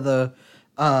tree out of the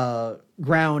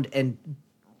ground and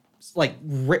like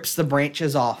rips the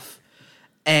branches off.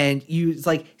 And you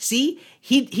like, see,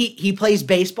 he plays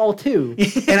baseball too.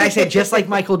 And I said, just like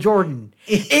Michael Jordan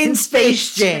in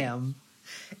Space Jam.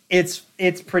 It's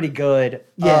pretty good.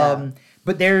 Yeah.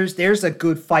 But there's a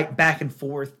good fight back and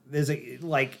forth. This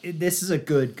is a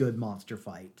good monster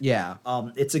fight. Yeah.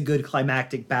 It's a good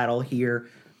climactic battle here.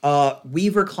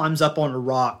 Weaver climbs up on a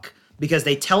rock because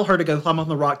they tell her to go climb on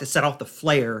the rock to set off the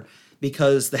flare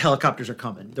because the helicopters are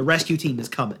coming. The rescue team is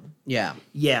coming. Yeah.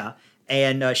 Yeah.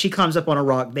 And she climbs up on a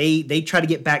rock. They try to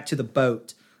get back to the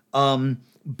boat.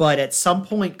 But at some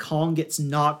point, Kong gets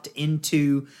knocked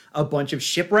into a bunch of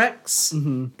shipwrecks.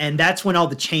 Mm-hmm. And that's when all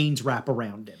the chains wrap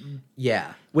around him.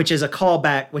 Yeah. Which is a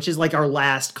callback, which is like our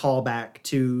last callback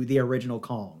to the original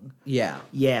Kong. Yeah.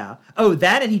 Yeah. Oh,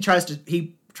 that, and he tries to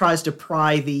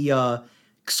pry the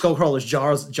Skullcrawler's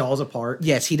jaws apart.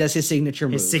 Yes, he does his signature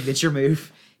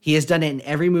move. He has done it in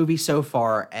every movie so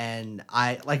far, and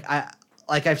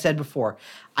like I've said before,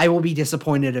 I will be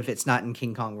disappointed if it's not in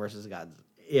King Kong versus Godzilla.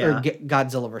 Yeah. Or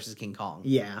Godzilla versus King Kong.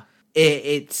 Yeah.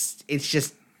 It's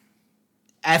just,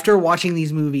 after watching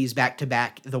these movies back to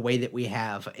back the way that we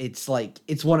have, it's like,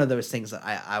 it's one of those things that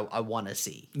I want to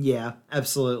see. Yeah,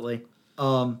 absolutely.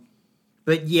 But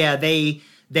yeah, they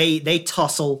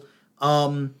tussle.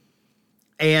 And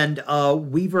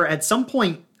Weaver at some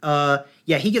point,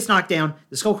 he gets knocked down.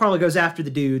 The Skullcrawler goes after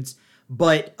the dudes.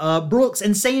 But Brooks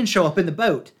and Sand show up in the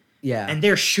boat. Yeah. And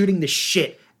they're shooting the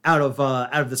shit out of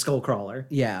the Skullcrawler.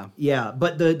 Yeah. Yeah.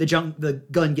 But the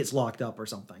gun gets locked up or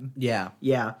something. Yeah.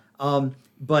 Yeah.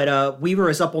 But Weaver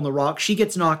is up on the rock. She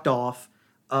gets knocked off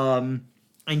and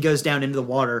goes down into the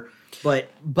water.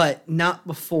 But not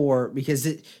before, because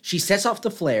she sets off the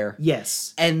flare.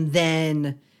 Yes. And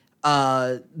then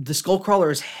the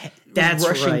Skullcrawler is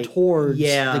rushing towards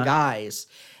the guys.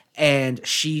 And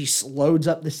she loads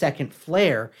up the second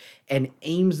flare and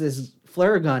aims this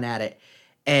flare gun at it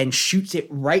and shoots it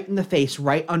right in the face,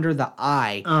 right under the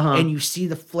eye. Uh-huh. And you see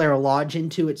the flare lodge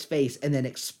into its face and then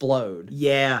explode.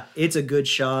 Yeah, it's a good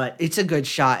shot. It's a good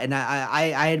shot. And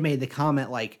I had made the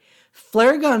comment, like,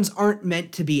 flare guns aren't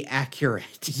meant to be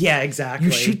accurate. Yeah, exactly.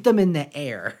 You shoot them in the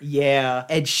air. Yeah.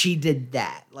 And she did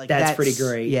that. Like, that's pretty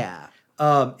great. Yeah.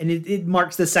 And it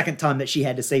marks the second time that she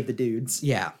had to save the dudes.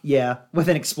 Yeah. Yeah, with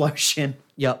an explosion.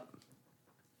 Yep.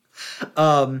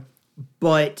 But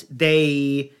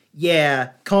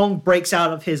Kong breaks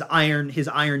out of his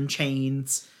iron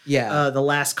chains. Yeah. The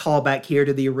last callback here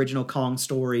to the original Kong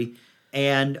story.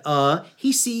 And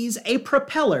he sees a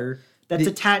propeller that's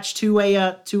attached to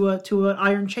an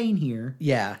iron chain here.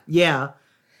 Yeah. Yeah.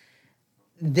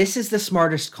 This is the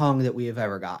smartest Kong that we have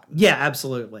ever gotten. Yeah,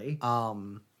 absolutely.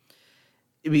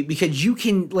 because you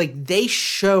can, like, they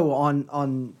show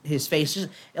on his face, just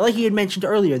like you had mentioned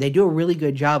earlier, they do a really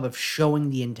good job of showing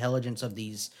the intelligence of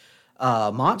these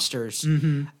monsters.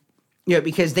 Mm-hmm. Yeah,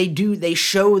 because they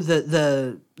show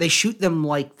they shoot them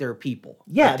like they're people.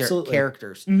 Yeah, like they're absolutely.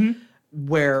 characters. Mm-hmm.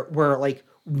 Where like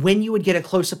when you would get a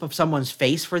close up of someone's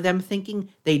face for them thinking,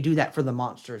 they do that for the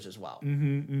monsters as well.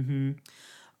 Mm-hmm.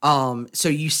 Mm-hmm. So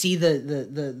you see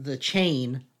the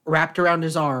chain wrapped around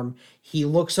his arm. He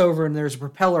looks over and there's a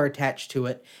propeller attached to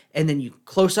it, and then you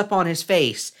close up on his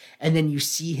face, and then you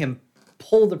see him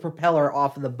pull the propeller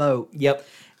off of the boat. Yep.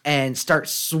 And start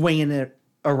swinging it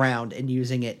around and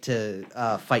using it to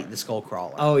fight the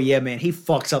Skullcrawler. Oh yeah, man, he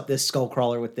fucks up this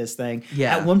Skullcrawler with this thing.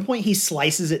 Yeah. At one point, he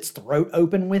slices its throat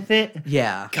open with it.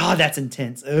 Yeah. God, that's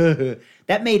intense. Ugh.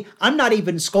 That made I'm not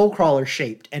even Skullcrawler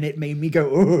shaped, and it made me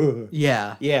go. Ugh.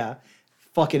 Yeah. Yeah,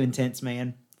 fucking intense,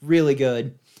 man. Really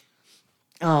good.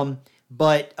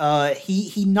 But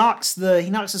he knocks the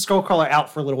Skullcrawler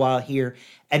out for a little while here,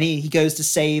 and he goes to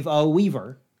save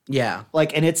Weaver. Yeah.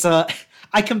 Like, and it's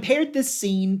I compared this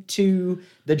scene to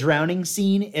the drowning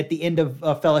scene at the end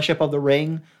of Fellowship of the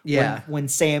Ring. Yeah. When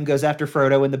Sam goes after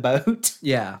Frodo in the boat.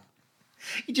 Yeah.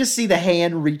 You just see the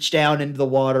hand reach down into the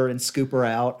water and scoop her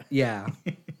out. Yeah.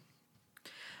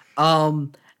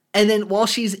 And then while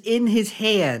she's in his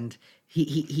hand,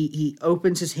 he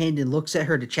opens his hand and looks at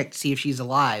her to check to see if she's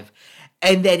alive.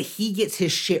 And then he gets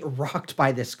his shit rocked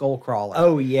by the Skullcrawler.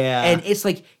 Oh yeah. And it's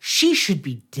like, she should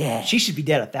be dead. She should be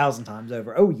dead 1,000 times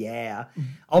over. Oh yeah.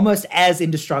 Almost as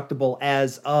indestructible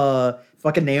as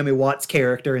fucking Naomi Watts'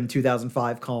 character in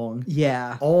 2005 Kong.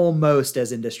 Yeah. Almost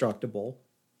as indestructible.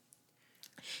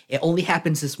 It only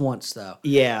happens this once though.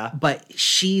 Yeah. But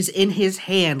she's in his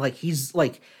hand, like he's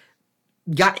like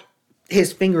got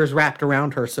his fingers wrapped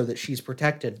around her so that she's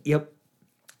protected. Yep.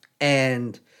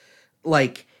 And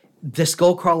like the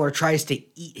Skullcrawler tries to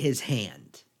eat his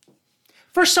hand.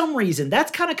 For some reason, that's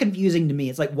kind of confusing to me.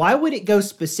 It's like, why would it go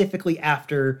specifically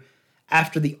after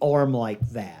the arm like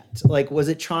that? Like, was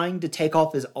it trying to take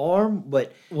off his arm?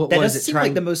 But that doesn't seem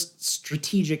like the most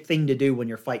strategic thing to do when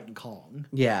you're fighting Kong.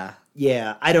 Yeah.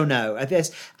 Yeah, I don't know.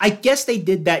 I guess they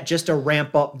did that just to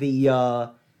ramp up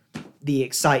the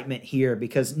excitement here,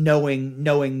 because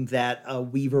knowing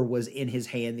that Weaver was in his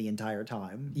hand the entire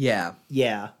time. Yeah.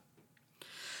 Yeah.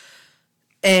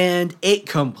 And it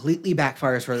completely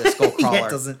backfires for the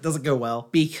Skullcrawler. Yeah, it doesn't go well.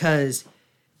 Because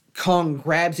Kong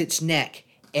grabs its neck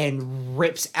and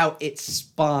rips out its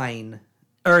spine.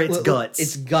 Or its guts.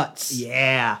 Its guts.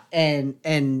 Yeah. And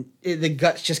the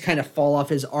guts just kind of fall off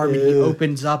his arm, and he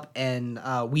opens up, and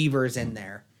Weaver's in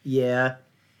there. Yeah.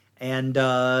 And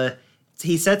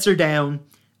he sets her down.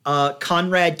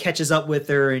 Conrad catches up with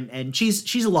her, and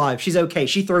she's alive. She's okay.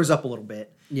 She throws up a little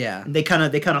bit. Yeah. And they kind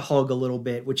of hug a little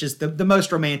bit, which is the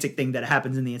most romantic thing that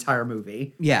happens in the entire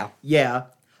movie. Yeah. Yeah.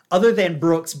 Other than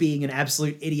Brooks being an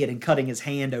absolute idiot and cutting his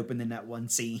hand open in that one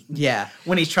scene. Yeah.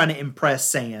 When he's trying to impress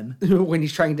Sam. When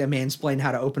he's trying to mansplain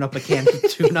how to open up a can of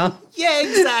tuna. Yeah,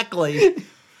 exactly.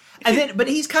 But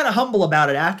he's kind of humble about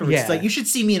it afterwards. Yeah. It's like, you should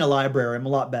see me in a library. I'm a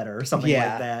lot better, or something Yeah.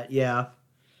 like that. Yeah.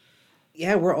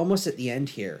 Yeah, we're almost at the end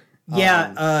here.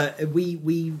 Yeah.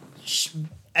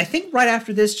 I think right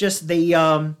after this, they just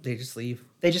leave.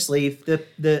 They just leave.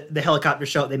 The helicopter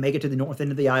show up. They make it to the north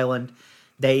end of the island.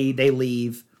 They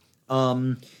leave.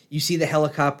 You see the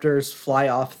helicopters fly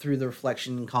off through the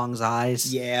reflection in Kong's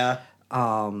eyes. Yeah.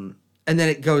 And then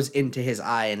it goes into his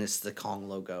eye, and it's the Kong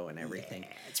logo and everything. Yeah,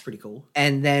 it's pretty cool.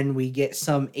 And then we get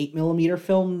some 8mm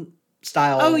film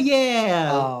style. Oh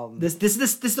yeah. This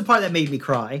is the part that made me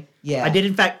cry. Yeah. I did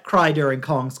in fact cry during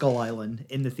Kong Skull Island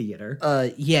in the theater.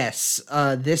 Yes.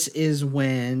 This is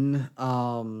when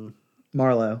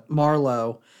Marlowe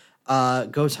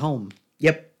goes home.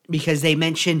 Yep. Because he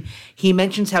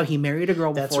mentions how he married a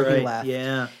girl before he left.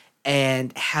 Yeah.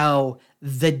 And how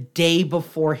the day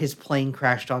before his plane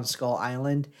crashed on Skull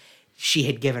Island, she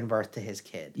had given birth to his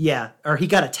kid. Yeah. Or he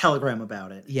got a telegram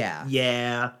about it. Yeah.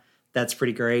 Yeah. That's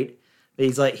pretty great.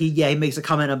 He's like, he makes a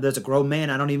comment of, there's a grown man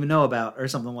I don't even know about, or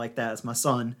something like that. It's my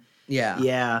son. Yeah.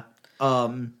 Yeah.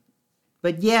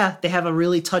 But yeah, they have a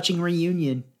really touching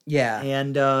reunion. Yeah.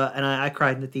 And I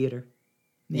cried in the theater.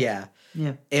 Yeah.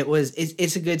 Yeah.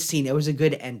 It's a good scene. It was a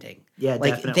good ending. Yeah,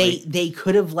 like definitely. they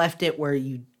could have left it where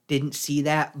you didn't see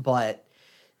that, but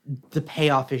the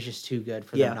payoff is just too good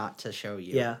for them not to show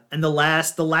you. Yeah. And the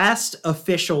last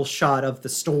official shot of the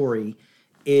story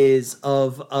is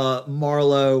of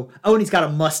Marlowe. Oh, and he's got a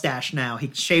mustache now.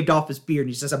 He shaved off his beard and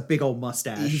he's just a big old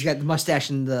mustache. He's got the mustache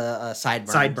and the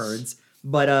sideburns. Sideburns.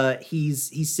 But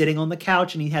he's sitting on the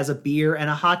couch and he has a beer and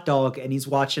a hot dog and he's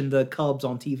watching the Cubs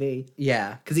on TV.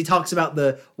 Yeah. Because he talks about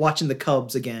watching the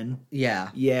Cubs again. Yeah.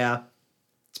 Yeah.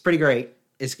 It's pretty great.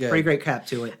 It's good. Pretty great cap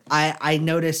to it. I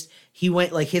noticed he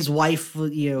went, like, his wife,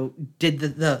 did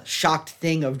the shocked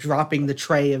thing of dropping the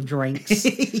tray of drinks.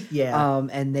 Yeah.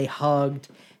 And they hugged.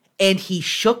 And he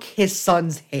shook his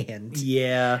son's hand.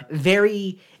 Yeah.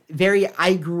 Very, very,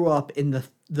 I grew up in the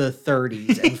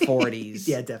 30s and 40s.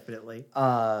 Yeah, definitely.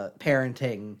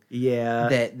 Parenting.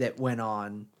 Yeah. That went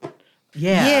on.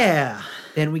 Yeah. Yeah.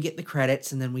 Then we get the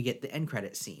credits, and then we get the end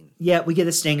credit scene. Yeah, we get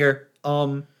a stinger.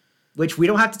 Which we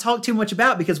don't have to talk too much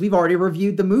about because we've already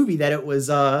reviewed the movie that it was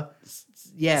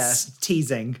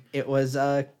teasing. It was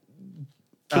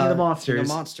King of the Monsters. King of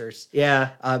the Monsters.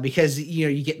 Yeah. Because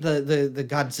you get the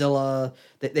Godzilla.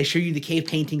 They show you the cave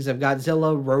paintings of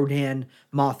Godzilla, Rodan,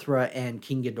 Mothra, and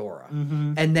King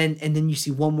Ghidorah, and then you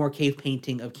see one more cave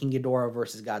painting of King Ghidorah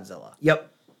versus Godzilla. Yep.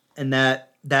 And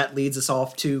that leads us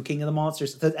off to King of the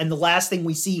Monsters. And the last thing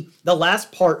we see, the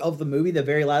last part of the movie, the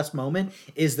very last moment,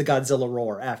 is the Godzilla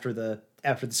roar after the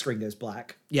screen goes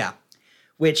black. Yeah.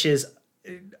 Which is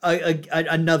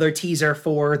another teaser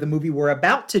for the movie we're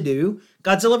about to do,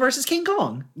 Godzilla versus King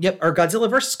Kong. Yep. Or Godzilla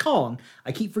versus Kong.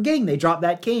 I keep forgetting they dropped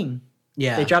that King.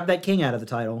 Yeah. They dropped that King out of the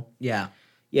title. Yeah.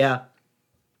 Yeah.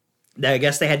 I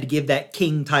guess they had to give that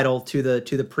King title to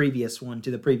the previous one, to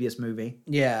the previous movie.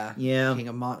 Yeah. Yeah. King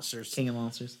of Monsters. King of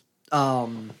Monsters.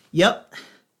 Yep.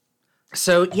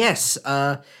 So yes,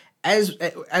 as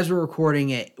we're recording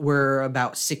it, we're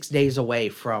about 6 days away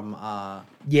from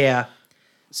Yeah.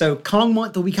 So Kong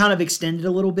Month will be kind of extended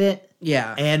a little bit.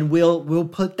 Yeah. And we'll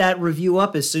put that review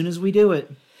up as soon as we do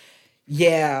it.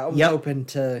 Yeah, I'm hoping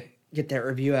to get that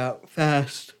review out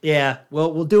fast. Yeah.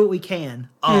 We'll do what we can.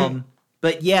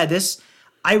 But yeah,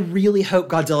 I really hope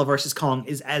Godzilla vs. Kong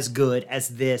is as good as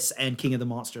this and King of the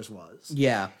Monsters was.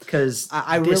 Yeah. Because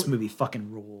this movie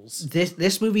fucking rules.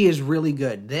 This movie is really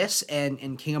good. This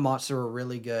and King of Monsters are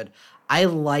really good. I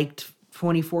liked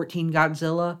 2014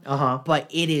 Godzilla, but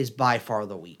it is by far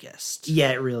the weakest. Yeah,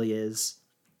 it really is.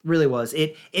 Really was.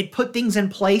 It put things in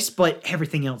place, but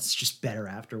everything else is just better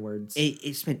afterwards.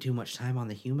 It spent too much time on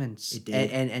the humans. It did.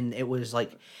 And it was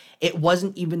like, it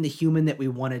wasn't even the human that we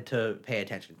wanted to pay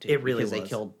attention to. It really because was. they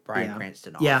killed Bryan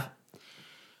Cranston off. Yeah.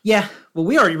 Yeah. Well,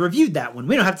 we already reviewed that one.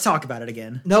 We don't have to talk about it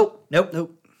again. Nope.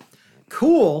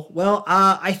 Cool. Well,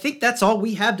 I think that's all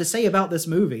we have to say about this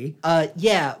movie.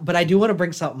 Yeah, but I do want to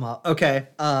bring something up. Okay.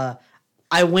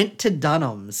 I went to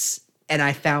Dunham's and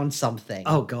I found something.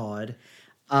 Oh God.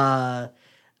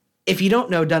 If you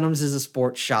don't know, Dunham's is a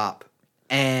sports shop,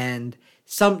 and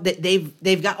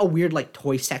they've got a weird like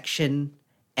toy section,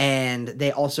 and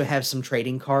they also have some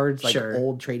trading cards, like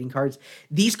old trading cards.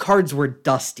 These cards were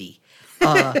dusty.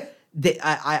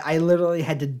 I literally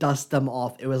had to dust them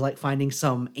off. It was like finding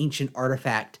some ancient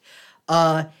artifact.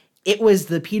 It was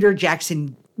the Peter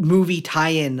Jackson movie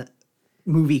tie-in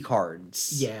movie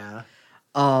cards. Yeah.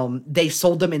 They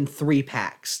sold them in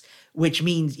 3-packs, which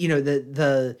means,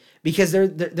 because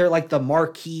they're like the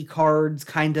marquee cards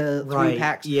kind of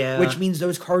 3-packs. Yeah. Which means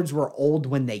those cards were old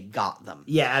when they got them.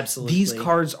 Yeah, absolutely. These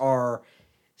cards are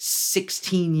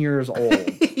 16 years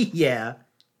old. Yeah.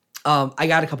 I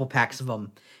got a couple packs of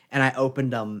them and I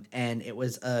opened them and it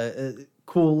was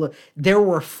cool. There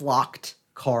were flocked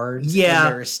cards. Yeah. And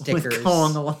there were stickers. With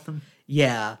Kong on them.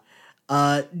 Yeah.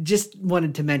 Just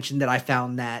wanted to mention that I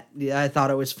found that. I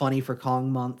thought it was funny for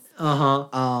Kong Month.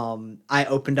 I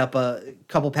opened up a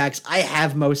couple packs. I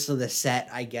have most of the set,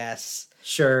 I guess.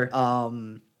 Sure.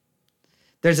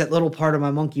 There's that little part of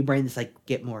my monkey brain that's like,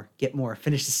 get more,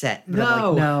 finish the set. But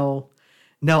I'm like,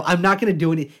 no, I'm not going to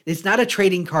do any. It's not a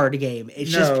trading card game. It's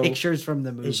just pictures from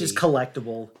the movie. It's just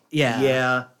collectible. Yeah.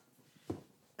 Yeah.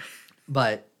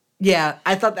 But yeah,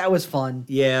 I thought that was fun.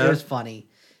 Yeah. It was funny.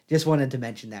 Just wanted to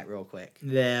mention that real quick.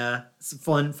 Yeah. It's a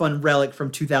fun relic from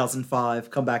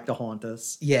 2005. Come back to haunt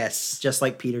us. Yes. Just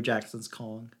like Peter Jackson's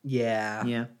Kong. Yeah.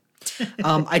 Yeah.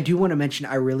 I do want to mention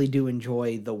I really do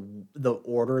enjoy the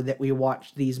order that we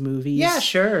watch these movies. Yeah,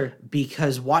 sure.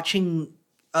 Because watching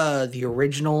the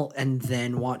original and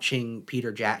then watching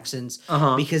Peter Jackson's,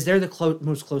 because they're the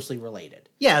most closely related.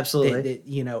 Yeah, absolutely.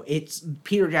 It's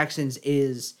Peter Jackson's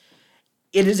is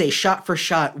a shot for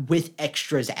shot with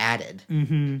extras added,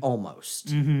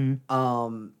 almost.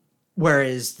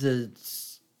 Whereas the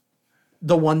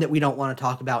one that we don't want to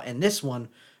talk about and this one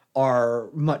are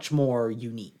much more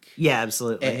unique. Yeah,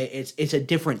 absolutely. It's a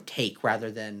different take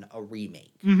rather than a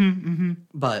remake.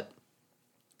 But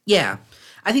yeah,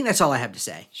 I think that's all I have to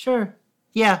say. Sure.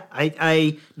 Yeah,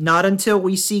 I not until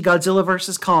we see Godzilla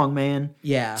versus Kong, man.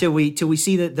 Yeah. Till we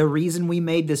see the reason we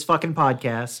made this fucking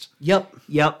podcast. Yep.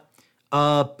 Yep.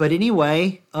 But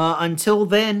anyway, until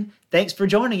then, thanks for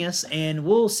joining us, and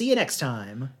we'll see you next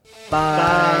time.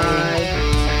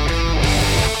 Bye.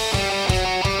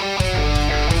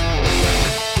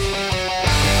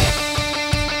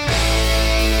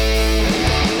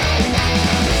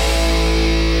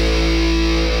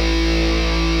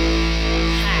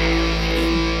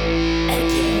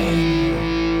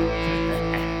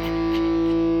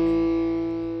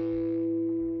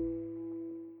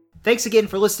 Thanks again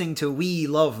for listening to We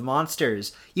Love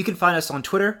Monsters. You can find us on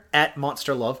Twitter at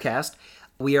MonsterLovecast.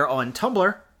 We are on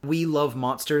Tumblr,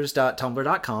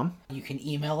 welovemonsters.tumblr.com. You can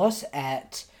email us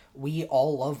at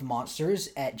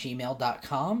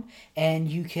wealllovemonsters@gmail.com, and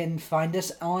you can find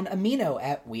us on Amino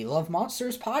at We Love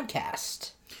Monsters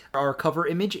Podcast. Our cover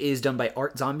image is done by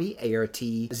Art Zombie,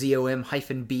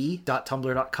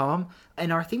 artzom-b.tumblr.com,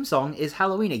 and our theme song is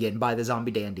Halloween Again by the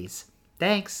Zombie Dandies.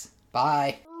 Thanks.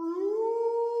 Bye.